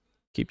chatting,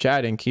 keep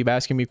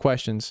asking me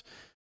questions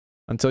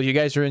until you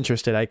guys are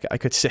interested. I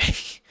could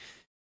say.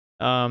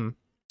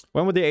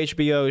 When would the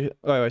HBO?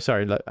 Oh,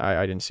 sorry,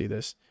 I didn't see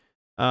this.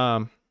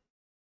 That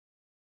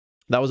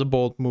was a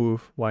bold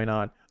move. Why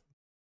not?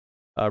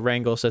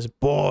 Wrangle says,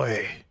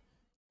 boy.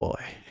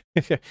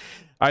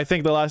 I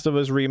think The Last of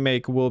Us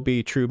remake will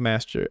be true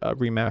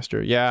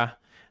remaster. Yeah,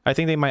 I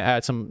think they might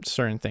add some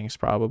certain things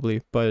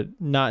probably, but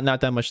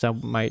not that much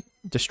that might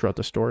disrupt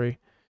the story.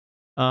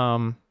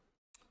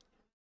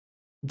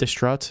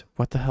 Disrupt?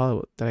 What the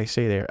hell did I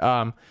say there?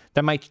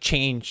 That might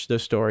change the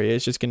story.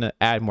 It's just gonna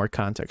add more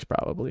context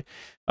probably.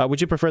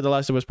 Would you prefer The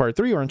Last of Us Part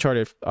 3 or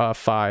Uncharted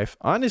 5?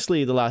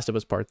 Honestly, The Last of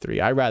Us Part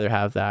 3. I'd rather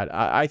have that.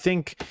 I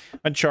think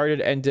Uncharted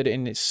ended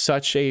in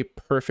such a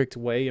perfect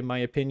way, in my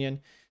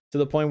opinion, to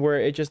the point where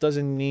it just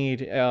doesn't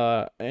need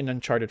an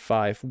Uncharted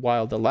 5.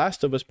 While The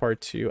Last of Us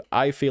Part 2,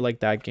 I feel like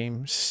that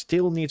game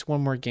still needs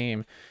one more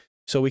game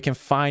so we can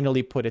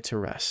finally put it to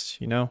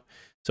rest, you know?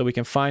 So we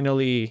can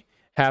finally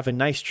have a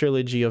nice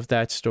trilogy of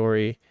that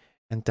story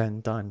and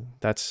then done.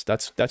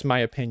 That's my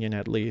opinion,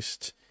 at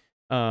least.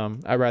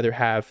 I'd rather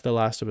have The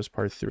Last of Us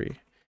Part 3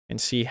 and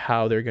see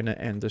how they're going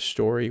to end the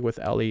story with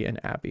Ellie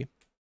and Abby.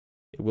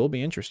 It will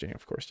be interesting,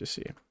 of course, to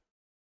see.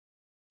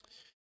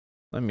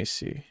 Let me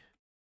see.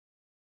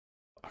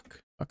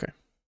 Fuck. Okay.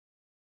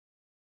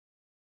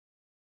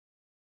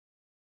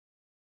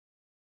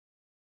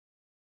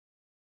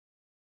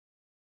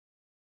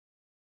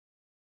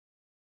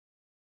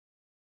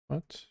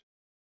 What?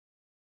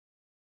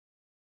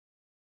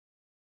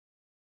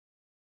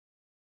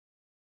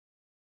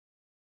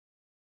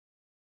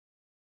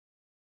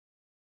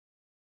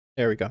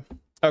 There we go.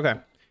 Okay.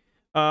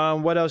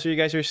 What else are you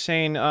guys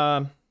saying?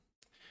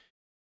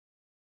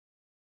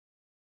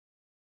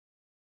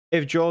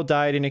 If Joel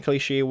died in a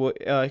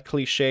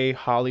cliche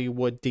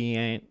Hollywood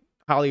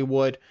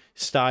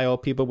style,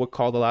 people would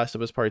call The Last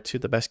of Us Part 2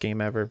 the best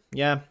game ever.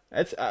 Yeah,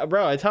 it's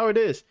bro, it's how it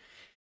is.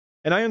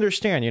 And I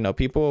understand, you know,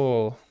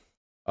 people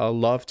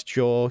loved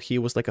Joel. He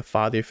was like a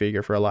father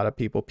figure for a lot of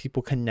people.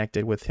 People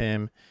connected with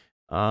him.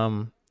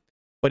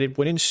 But it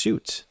wouldn't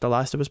suit The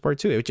Last of Us Part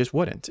 2. It just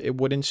wouldn't. It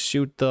wouldn't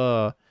suit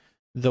the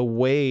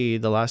way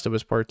The Last of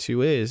Us Part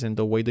 2 is and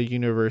the way the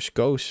universe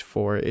goes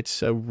for.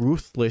 It's a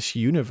ruthless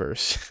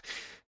universe.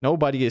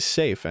 Nobody is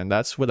safe, and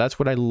that's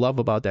what I love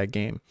about that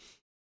game.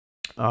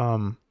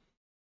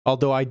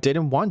 Although I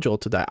didn't want Joel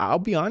to die. I'll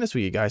be honest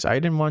with you guys. I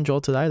didn't want Joel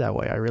to die that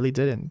way. I really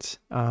didn't.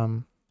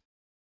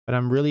 But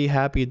I'm really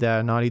happy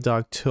that Naughty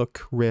Dog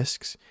took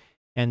risks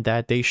and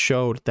that they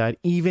showed that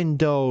even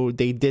though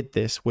they did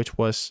this, which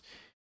was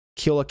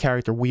kill a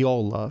character we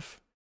all love,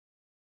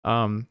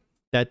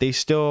 that they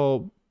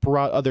still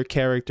brought other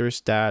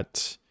characters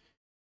that,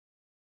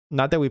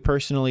 not that we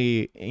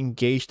personally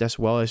engaged as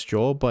well as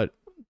Joel, but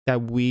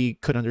that we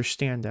could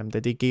understand them,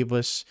 that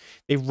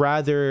they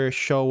rather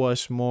show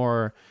us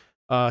more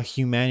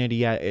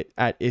humanity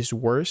at its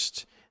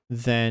worst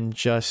than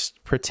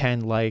just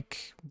pretend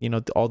like, you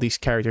know, all these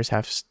characters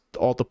have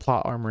all the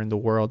plot armor in the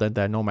world and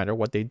that no matter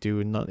what they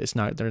do,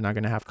 they're not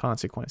going to have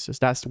consequences.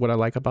 That's what I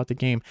like about the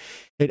game.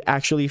 It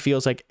actually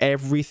feels like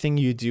everything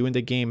you do in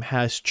the game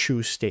has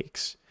true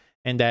stakes,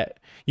 and that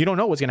you don't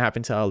know what's going to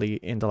happen to Ellie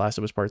in The Last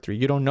of Us Part 3.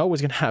 You don't know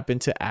what's going to happen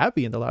to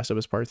Abby in The Last of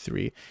Us Part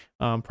 3.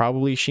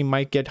 Probably she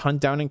might get hunted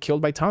down and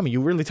killed by Tommy.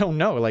 You really don't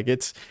know. Like,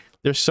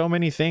 there's so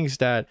many things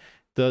that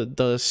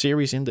the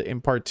series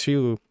in Part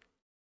 2,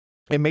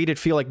 it made it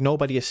feel like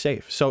nobody is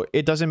safe. So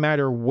it doesn't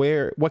matter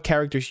what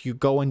characters you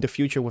go in the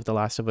future with The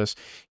Last of Us,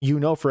 you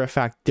know for a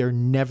fact they're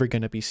never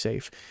going to be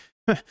safe.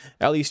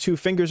 Ellie's 2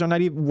 fingers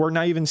were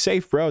not even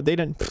safe, bro.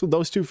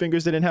 Those 2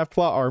 fingers didn't have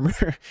plot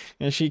armor,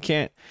 and she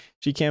can't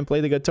play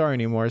the guitar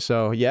anymore.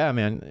 So yeah,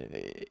 man,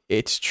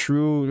 it's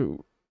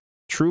true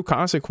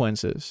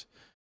consequences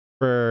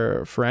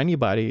for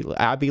anybody.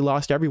 Abby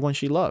lost everyone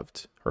she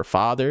loved, her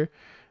father,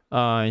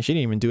 and she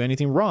didn't even do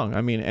anything wrong.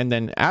 I mean, and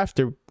then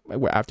after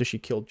she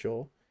killed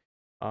Joel,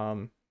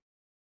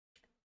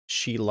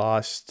 she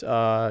lost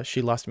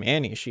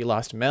Manny, she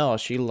lost Mel,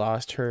 she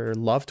lost her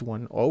loved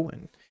one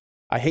Owen.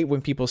 I hate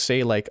when people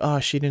say like, oh,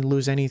 she didn't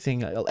lose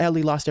anything,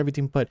 Ellie lost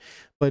everything, but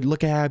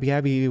look at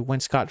Abby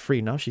went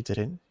scot-free. No, she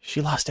didn't. She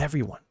lost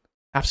everyone,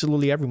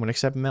 absolutely everyone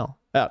except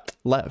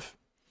Lev.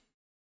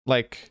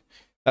 Like,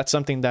 that's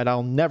something that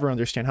I'll never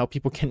understand, how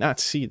people cannot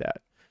see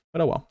that.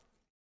 But oh well,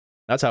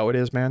 that's how it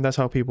is, man. That's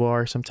how people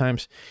are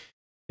sometimes.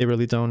 They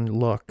really don't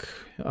look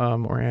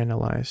or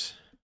analyze.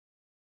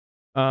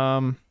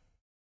 When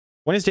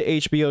is the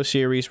HBO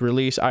series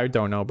release? I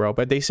don't know, bro.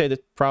 But they say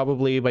that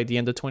probably by the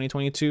end of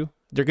 2022.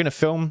 They're gonna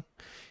film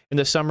in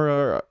the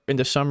summer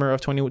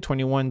of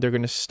 2021. They're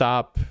gonna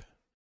stop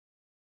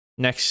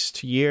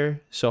next year.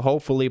 So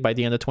hopefully by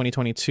the end of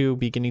 2022,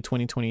 beginning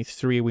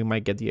 2023, we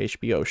might get the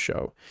HBO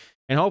show.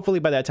 And hopefully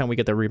by that time we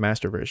get the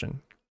remaster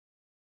version.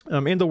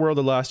 In the world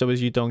of Last of Us,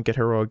 you don't get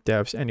heroic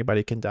deaths.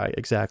 Anybody can die.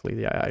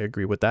 Exactly. Yeah, I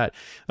agree with that.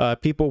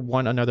 People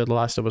want another The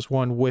Last of Us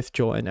 1 with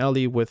Joel and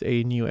Ellie with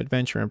a new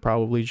adventure, and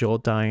probably Joel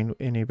dying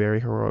in a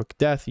very heroic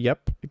death.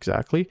 Yep,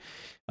 exactly.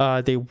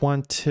 They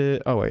want to...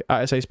 Oh, wait.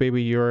 Ice Ice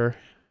Baby, you're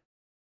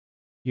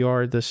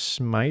the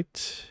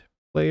Smite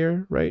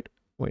player, right?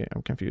 Wait,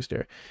 I'm confused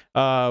there.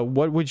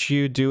 What would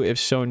you do if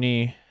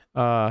Sony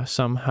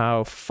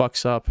somehow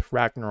fucks up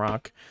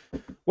Ragnarok?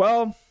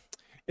 Well,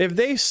 if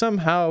they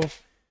somehow...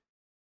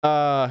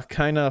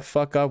 kind of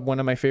fuck up one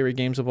of my favorite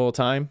games of all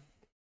time,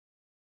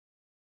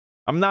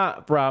 I'm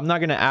not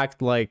gonna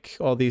act like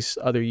all these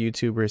other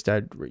YouTubers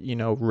that, you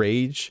know,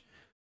 rage,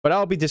 but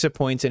I'll be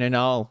disappointed and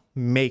I'll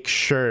make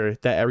sure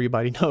that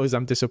everybody knows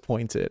I'm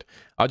disappointed.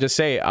 I'll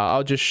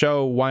just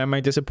show why am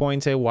I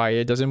disappointed, why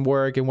it doesn't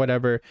work and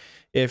whatever,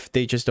 if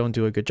they just don't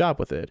do a good job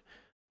with it.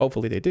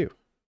 Hopefully they do.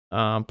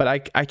 But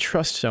I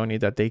trust Sony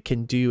that they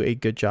can do a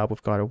good job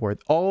with God of War.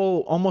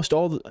 Almost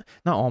all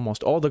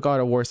the God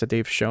of Wars that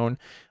they've shown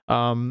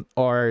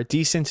are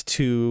decent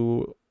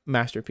to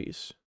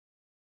masterpiece.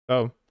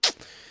 So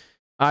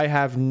I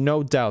have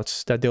no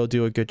doubts that they'll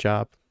do a good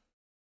job.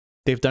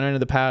 They've done it in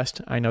the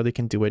past. I know they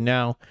can do it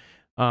now.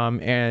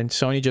 And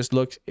Sony just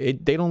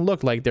they don't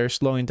look like they're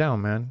slowing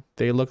down, man.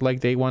 They look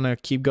like they want to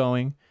keep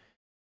going.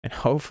 And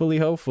hopefully,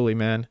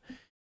 man,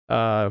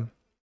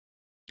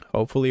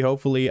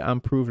 hopefully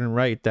I'm proven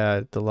right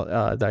that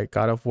that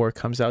God of War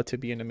comes out to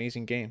be an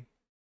amazing game.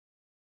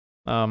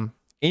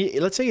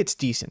 Let's say it's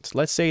decent.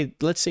 Let's say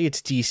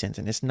it's decent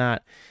and it's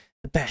not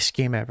the best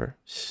game ever.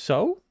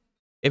 So,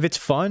 if it's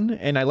fun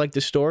and I like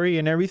the story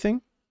and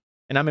everything,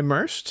 and I'm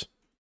immersed,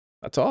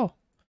 that's all.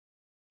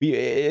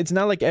 It's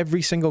not like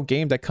every single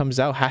game that comes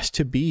out has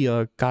to be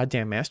a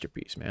goddamn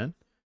masterpiece, man.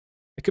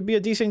 It could be a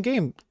decent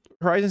game.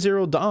 Horizon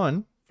Zero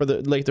Dawn,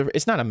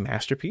 it's not a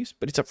masterpiece,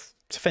 but it's a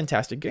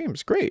fantastic game.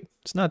 It's great.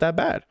 It's not that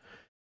bad.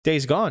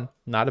 Days Gone,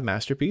 not a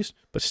masterpiece,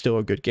 but still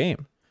a good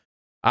game.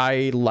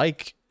 I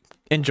like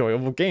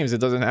enjoyable games.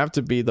 It doesn't have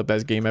to be the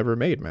best game ever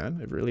made,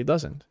 man. It really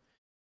doesn't.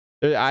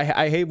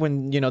 I hate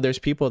when, you know, there's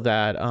people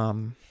that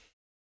I'm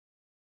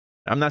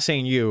not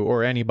saying you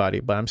or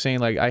anybody, but I'm saying,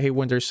 like, I hate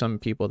when there's some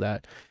people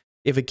that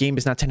if a game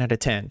is not 10 out of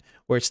 10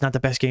 or it's not the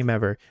best game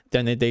ever,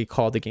 then they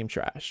call the game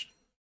trash.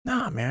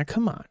 Nah, man,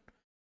 come on,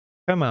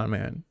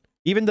 man.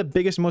 Even the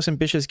biggest, most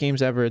ambitious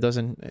games ever,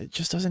 it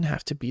just doesn't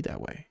have to be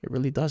that way. It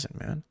really doesn't,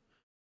 man.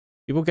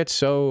 People get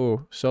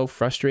so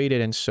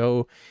frustrated and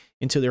so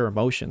into their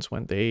emotions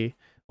when they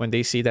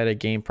see that a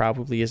game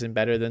probably isn't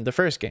better than the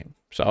first game.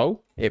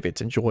 So if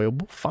it's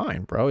enjoyable,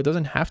 fine, bro. It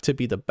doesn't have to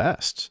be the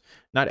best.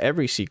 Not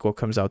every sequel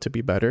comes out to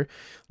be better.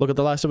 Look at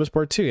The Last of Us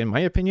Part 2. In my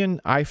opinion,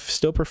 I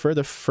still prefer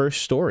the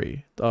first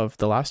story of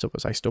The Last of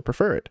Us. I still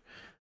prefer it.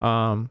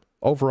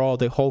 Overall,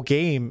 the whole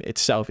game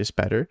itself is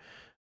better,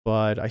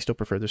 but I still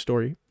prefer the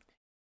story.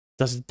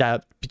 Does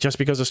that, just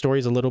because the story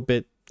is a little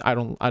bit,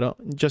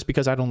 just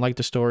because I don't like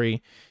the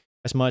story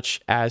as much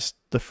as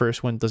the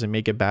first one doesn't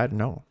make it bad?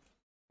 No,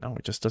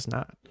 it just does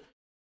not.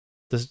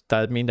 Does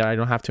that mean that I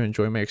don't have to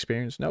enjoy my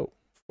experience? No,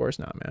 of course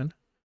not, man.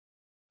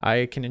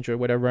 I can enjoy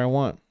whatever I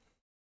want.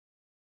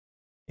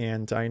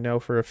 And I know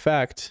for a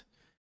fact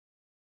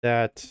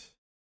that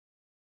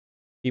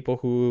people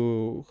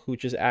who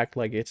just act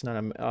like it's not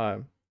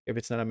a if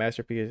it's not a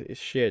masterpiece is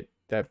shit,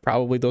 that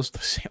probably those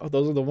are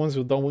the ones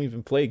who don't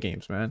even play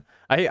games, man.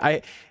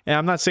 And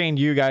I'm not saying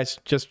you guys,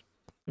 just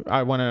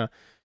I want to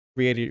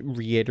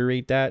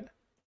reiterate that.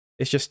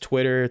 It's just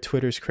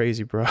Twitter's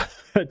crazy, bro.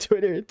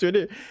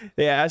 Twitter,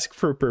 they ask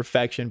for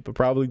perfection, but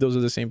probably those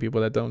are the same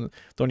people that don't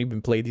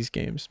even play these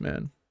games,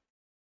 man.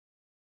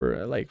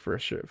 For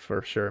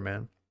sure,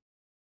 man.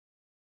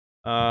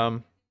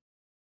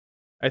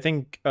 I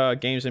think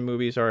games and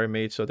movies are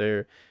made so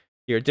they're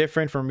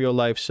different from real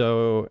life,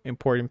 so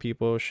important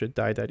people should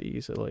die that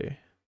easily.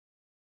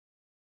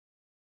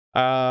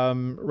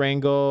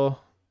 Wrangle,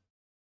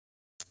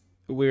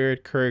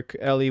 weird Kirk,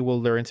 Ellie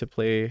will learn to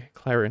play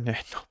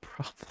clarinet, no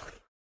problem.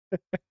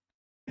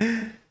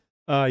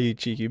 Ah, you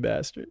cheeky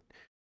bastard.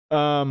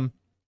 Let me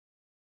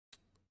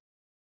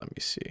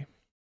see.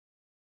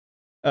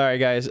 All right,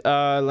 guys.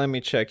 Let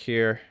me check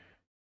here.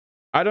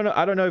 I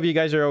don't know if you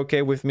guys are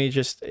okay with me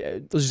just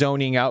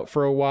zoning out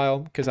for a while,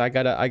 because I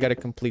gotta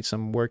complete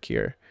some work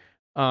here.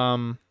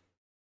 But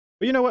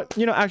you know what?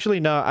 Actually,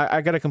 no,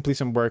 I gotta complete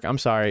some work. I'm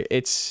sorry.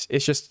 It's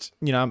just,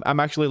 I'm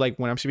actually, like,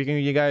 when I'm speaking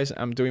to you guys,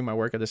 I'm doing my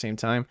work at the same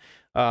time.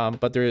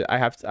 But I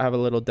have a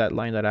little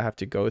deadline that I have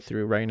to go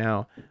through right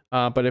now.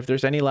 But if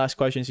there's any last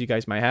questions you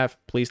guys might have,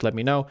 please let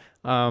me know.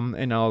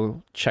 And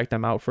I'll check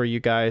them out for you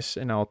guys,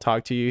 and I'll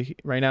talk to you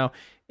right now.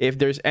 If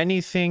there's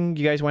anything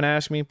you guys want to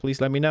ask me, please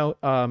let me know.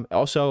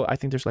 Also, I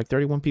think there's like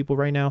 31 people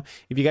right now.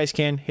 If you guys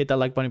can, hit that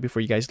like button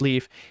before you guys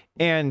leave.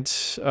 And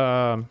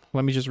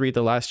let me just read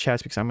the last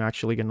chats, because I'm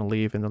actually going to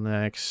leave in the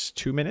next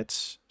 2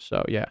 minutes.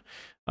 So yeah,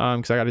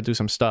 because I got to do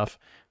some stuff.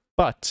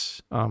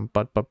 But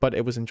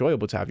it was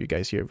enjoyable to have you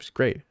guys here. It was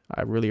great.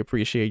 I really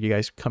appreciate you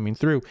guys coming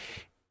through.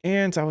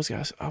 And I was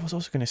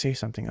also going to say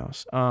something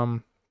else.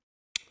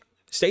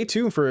 Stay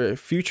tuned for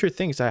future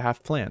things I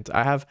have planned.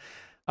 I have,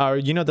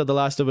 that The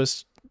Last of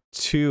Us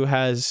 2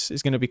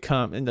 is going to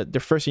become, and their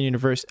first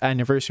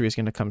anniversary is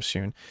going to come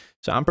soon.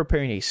 So I'm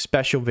preparing a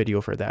special video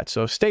for that.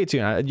 So stay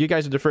tuned. You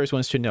guys are the first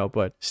ones to know,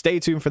 but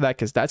stay tuned for that,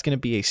 because that's going to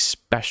be a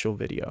special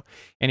video.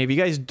 And if you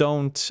guys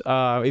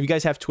if you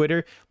guys have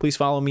Twitter, please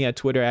follow me at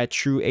Twitter at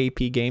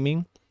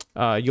TrueAPGaming.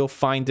 You'll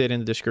find it in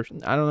the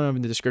description. I don't know,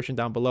 in the description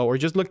down below, or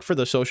just look for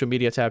the social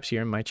media tabs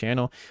here in my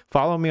channel.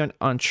 Follow me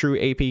on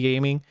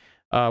TrueAPGaming,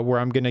 where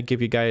I'm going to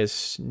give you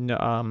guys,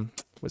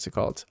 what's it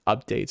called,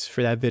 updates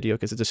for that video,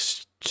 because it's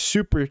a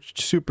super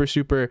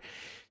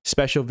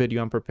special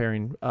video I'm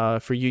preparing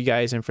for you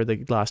guys and for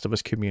the Last of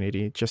Us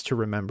community, just to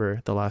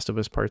remember The Last of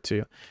Us Part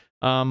 2.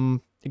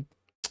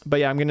 But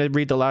yeah, I'm gonna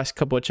read the last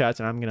couple of chats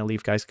and I'm gonna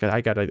leave, guys, because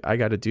I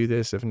gotta do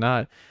this. If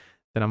not,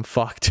 then I'm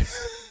fucked.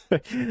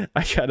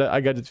 I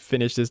gotta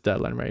finish this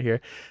deadline right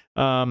here.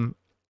 Let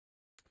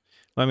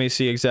me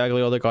see.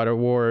 Exactly, all the God of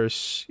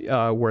Wars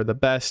were the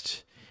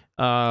best.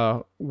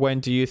 When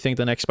do you think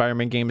the next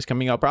Spider-Man game is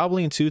coming out?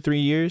 Probably in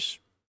 2-3 years.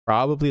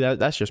 Probably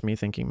that's just me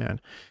thinking, man.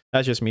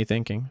 That's just me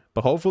thinking.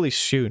 But hopefully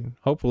soon.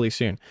 Hopefully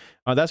soon.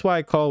 That's why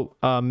I call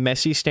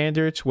Messi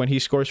standards when he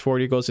scores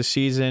 40 goals a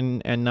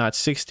season and not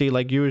 60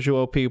 like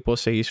usual. People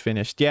say he's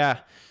finished. Yeah.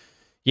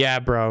 Yeah,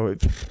 bro.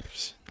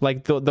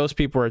 Like those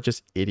people are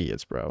just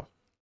idiots, bro.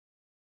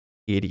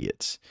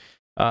 Idiots.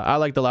 I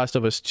like The Last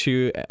of Us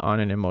 2 on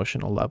an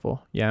emotional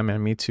level. Yeah,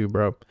 man, me too,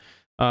 bro.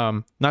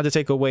 Not to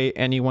take away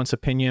anyone's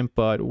opinion,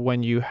 but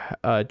when you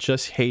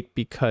just hate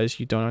because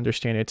you don't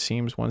understand, it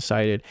seems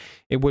one-sided.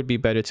 It would be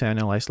better to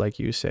analyze like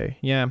you say.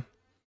 Yeah.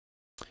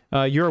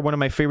 You're one of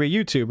my favorite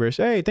YouTubers.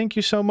 Hey, thank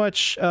you so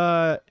much.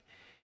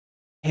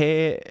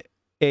 Hey,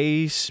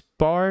 Ace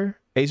Bar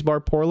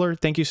Porler.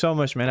 Thank you so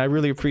much, man. I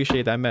really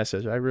appreciate that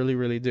message. I really,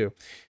 really do.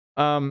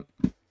 You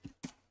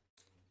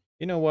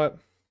know what?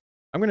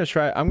 I'm gonna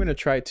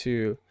try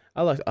to.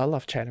 I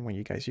love chatting with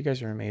you guys. You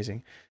guys are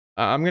amazing.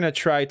 I'm gonna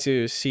try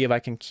to see if I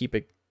can keep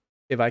it.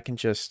 If I can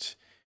just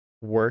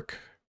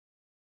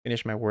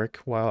finish my work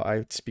while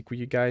I speak with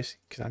you guys,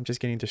 because I'm just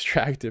getting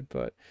distracted.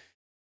 But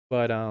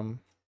let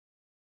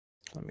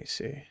me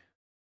see.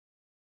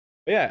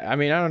 But yeah, I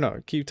mean, I don't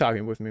know. Keep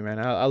talking with me, man.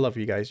 I love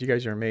you guys. You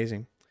guys are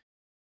amazing.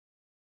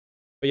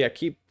 But yeah,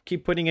 keep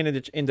putting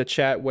it in the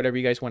chat whatever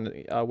you guys want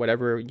to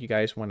whatever you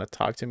guys want to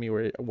talk to me,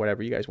 or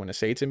whatever you guys want to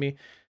say to me.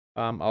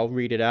 I'll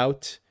read it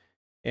out,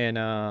 and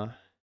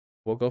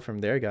we'll go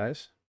from there,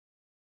 guys.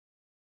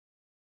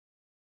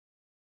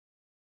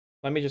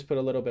 Let me just put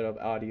a little bit of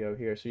audio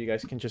here so you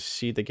guys can just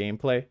see the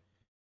gameplay.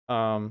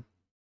 I'll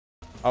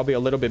be a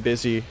little bit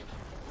busy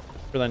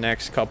for the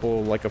next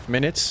couple of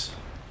minutes,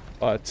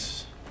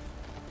 but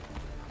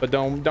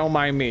don't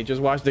mind me.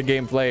 Just watch the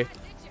gameplay.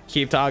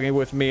 Keep talking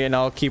with me, and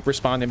I'll keep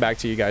responding back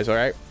to you guys. All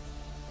right.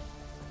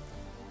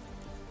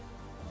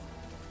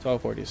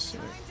 12:46.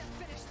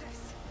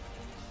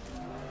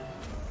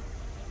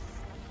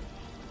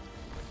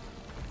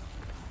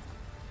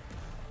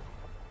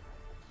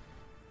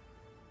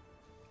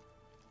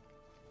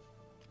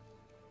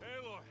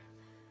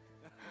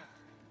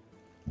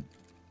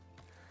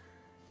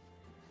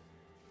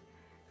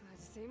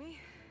 See me?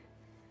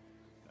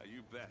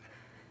 You bet.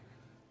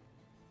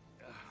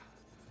 I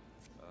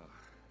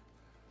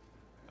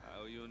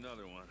owe you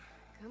another one.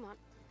 Come on.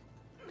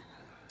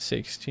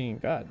 16.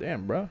 God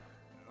damn, bro.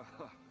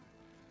 But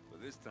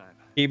this time.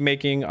 Keep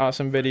making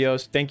awesome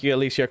videos. Thank you,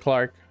 Alicia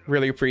Clark.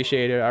 Really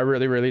appreciate it. I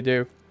really, really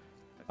do.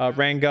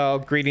 Rango,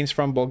 greetings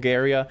from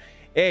Bulgaria.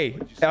 Hey,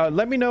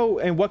 let me know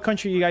in what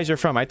country you guys are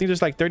from. I think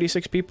there's like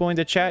 36 people in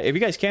the chat. If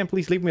you guys can,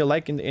 please leave me a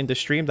like in the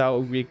stream. That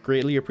would be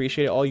greatly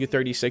appreciated. All you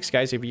 36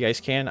 guys, if you guys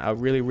can, I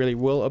really, really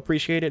will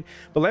appreciate it.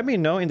 But let me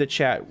know in the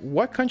chat,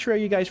 what country are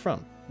you guys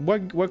from?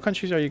 What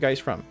countries are you guys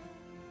from?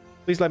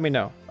 Please let me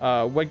know.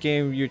 What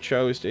game you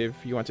chose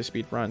if you want to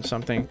speed run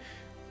something.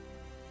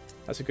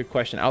 That's a good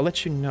question. I'll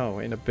let you know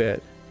in a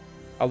bit.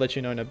 I'll let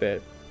you know in a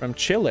bit. From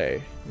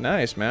Chile.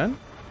 Nice, man.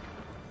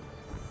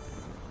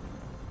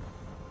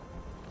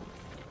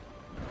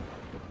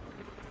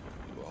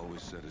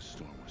 Said a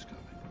storm was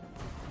coming.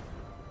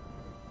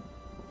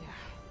 Yeah.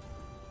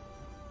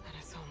 And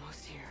it's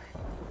almost here.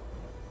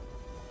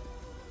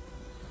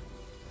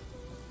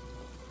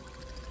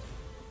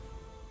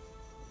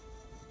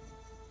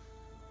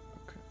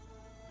 Okay.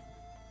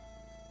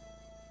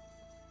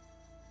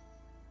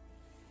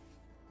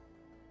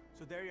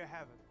 So there you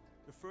have it.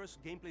 The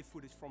first gameplay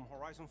footage from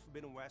Horizon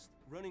Forbidden West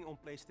running on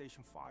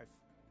PlayStation 5.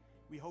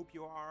 We hope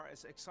you are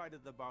as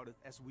excited about it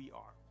as we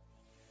are.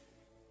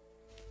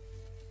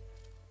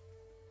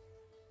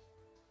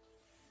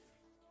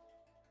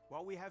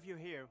 While we have you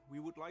here, we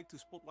would like to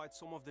spotlight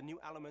some of the new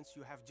elements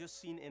you have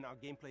just seen in our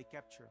gameplay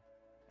capture.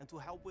 And to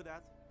help with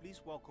that, please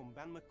welcome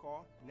Ben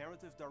McCaw,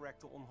 Narrative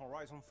Director on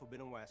Horizon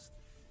Forbidden West.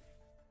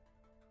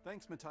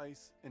 Thanks,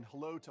 Matthijs, and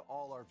hello to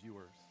all our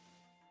viewers.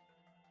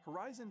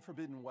 Horizon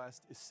Forbidden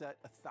West is set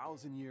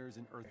 1,000 years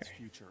in Earth's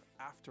future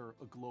after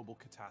a global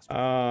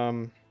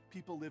catastrophe.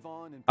 People live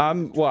on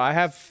and well, I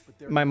have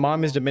my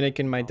mom is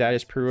Dominican, my dad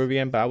is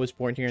Peruvian, but I was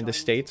born here in the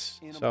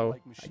States, so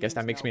I guess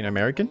that makes me an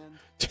American.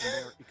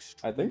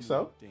 I think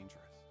so.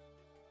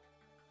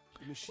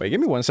 Wait,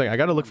 give me 1 second. I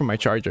gotta look for my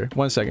charger.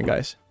 1 second,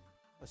 guys.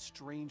 A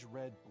strange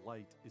red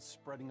blight is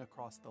spreading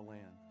across the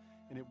land,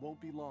 and it won't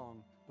be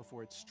long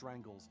before it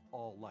strangles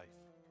all life.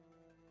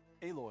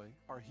 Aloy,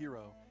 our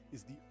hero,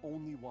 is the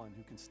only one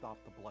who can stop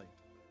the blight.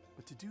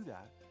 But to do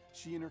that,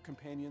 she and her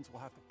companions will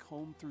have to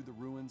comb through the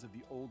ruins of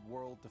the old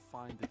world to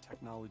find the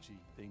technology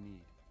they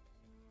need.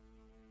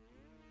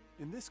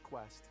 In this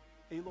quest,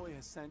 Aloy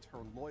has sent her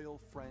loyal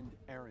friend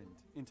Erend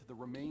into the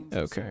remains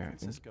of San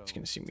Francisco. He's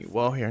gonna see me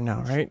well here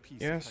now, right?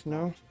 Yes,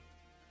 no?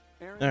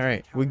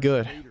 Alright, we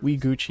good. We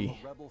Gucci.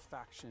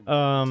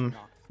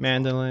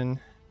 Mandolin.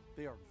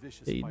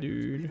 Hey,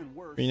 dude.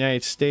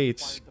 United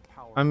States.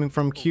 I'm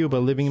from Cuba,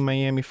 living in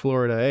Miami,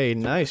 Florida. Hey,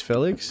 nice,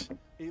 Felix.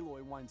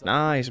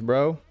 Nice,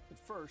 bro.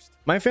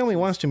 My family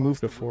wants to move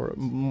to Florida.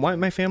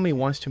 My family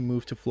wants to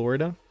move to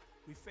Florida.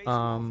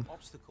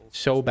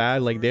 So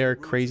bad, like they're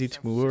crazy to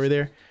move over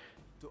there.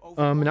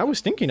 And I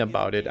was thinking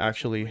about it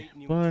actually,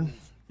 but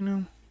you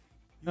know,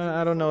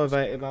 I don't know if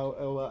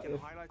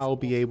I'll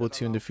be able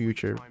to in the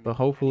future, but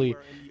hopefully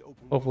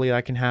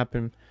that can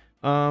happen.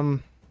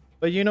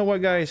 But you know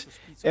what, guys?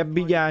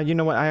 Yeah, you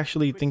know what? I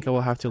actually think I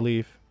will have to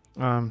leave.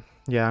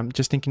 Yeah, I'm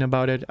just thinking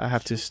about it. I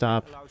have to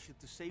stop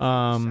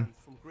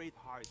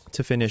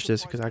to finish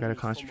this because I gotta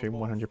concentrate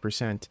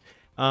 100%.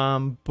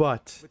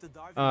 But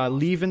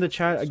leave in the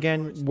chat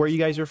again where you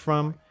guys are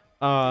from.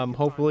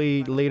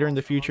 Hopefully later in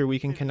the future we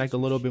can connect a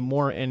little bit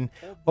more, and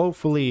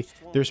hopefully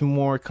there's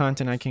more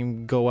content I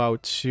can go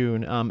out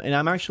soon. And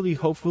I'm actually,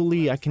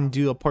 hopefully I can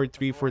do a part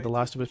 3 for The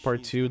Last of Us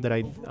Part 2 that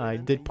I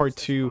did part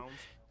 2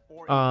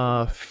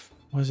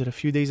 was it a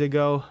few days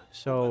ago,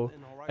 so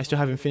I still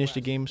haven't finished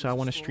the game, so I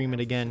want to stream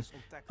it again.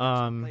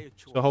 So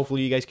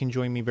hopefully you guys can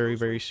join me very,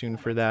 very soon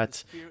for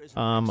that.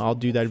 I'll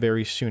do that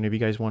very soon if you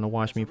guys want to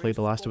watch me play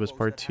The Last of Us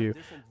Part 2.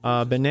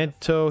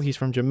 Benito, he's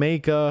from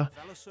Jamaica.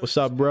 What's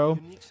up, bro?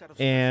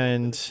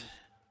 And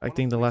I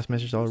think the last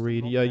message I'll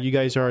read. Yeah, you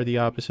guys are the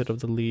opposite of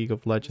the League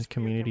of Legends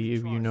community,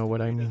 if you know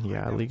what I mean.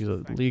 Yeah,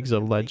 Leagues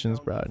of Legends,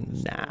 bro.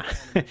 Nah.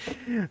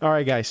 All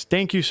right, guys.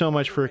 Thank you so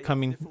much for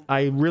coming.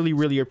 I really,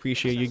 really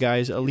appreciate you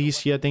guys.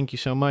 Alicia, thank you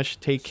so much.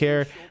 Take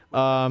care.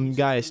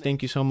 Guys,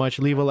 thank you so much.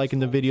 Leave a like in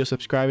the video,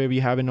 subscribe if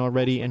you haven't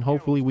already, and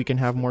hopefully we can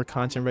have more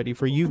content ready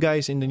for you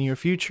guys in the near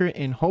future.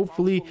 And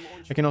hopefully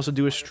I can also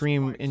do a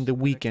stream in the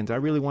weekends. I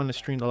really want to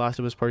stream The Last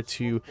of Us Part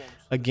 2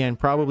 again.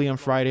 Probably on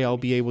Friday I'll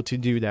be able to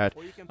do that.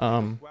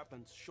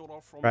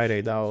 Friday,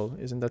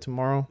 isn't that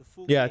tomorrow?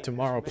 Yeah,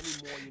 tomorrow.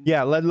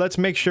 Yeah, let's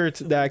make sure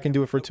that I can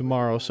do it for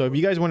tomorrow. So if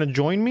you guys want to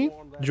join me,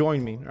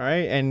 all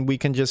right, and we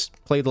can just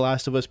play The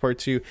Last of Us Part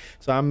 2.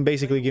 So I'm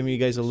basically giving you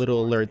guys a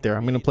little alert there.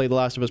 I'm gonna play The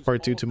Last of Us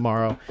Part 2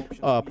 tomorrow,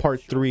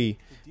 part 3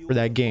 for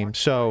that game.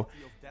 So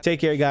take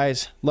care,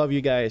 guys. Love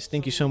you guys.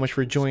 Thank you so much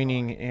for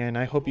joining, and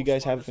I hope you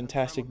guys have a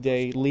fantastic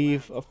day.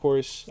 Leave, of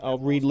course, I'll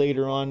read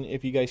later on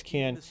if you guys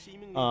can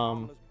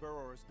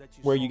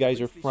where you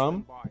guys are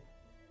from,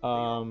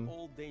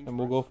 and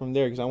we'll go from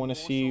there, because I want to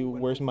see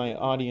where's my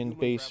audience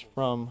base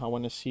from. I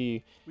want to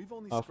see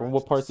from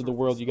what parts of the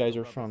world you guys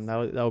are from.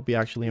 That would be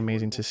actually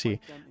amazing to see.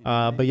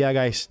 But yeah,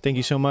 guys, thank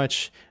you so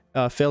much.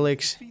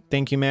 Felix,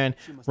 thank you, man.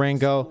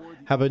 Rango,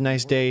 have a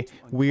nice day.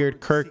 Weird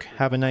Kirk,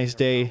 have a nice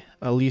day.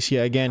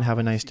 Alicia, again, have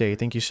a nice day.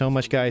 Thank you so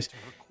much, guys,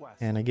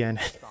 and again,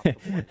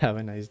 have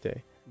a nice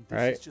day. All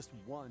right. This is just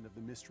one of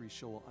the mysteries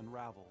she'll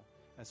unravel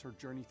as her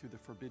journey through the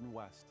Forbidden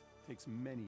West takes many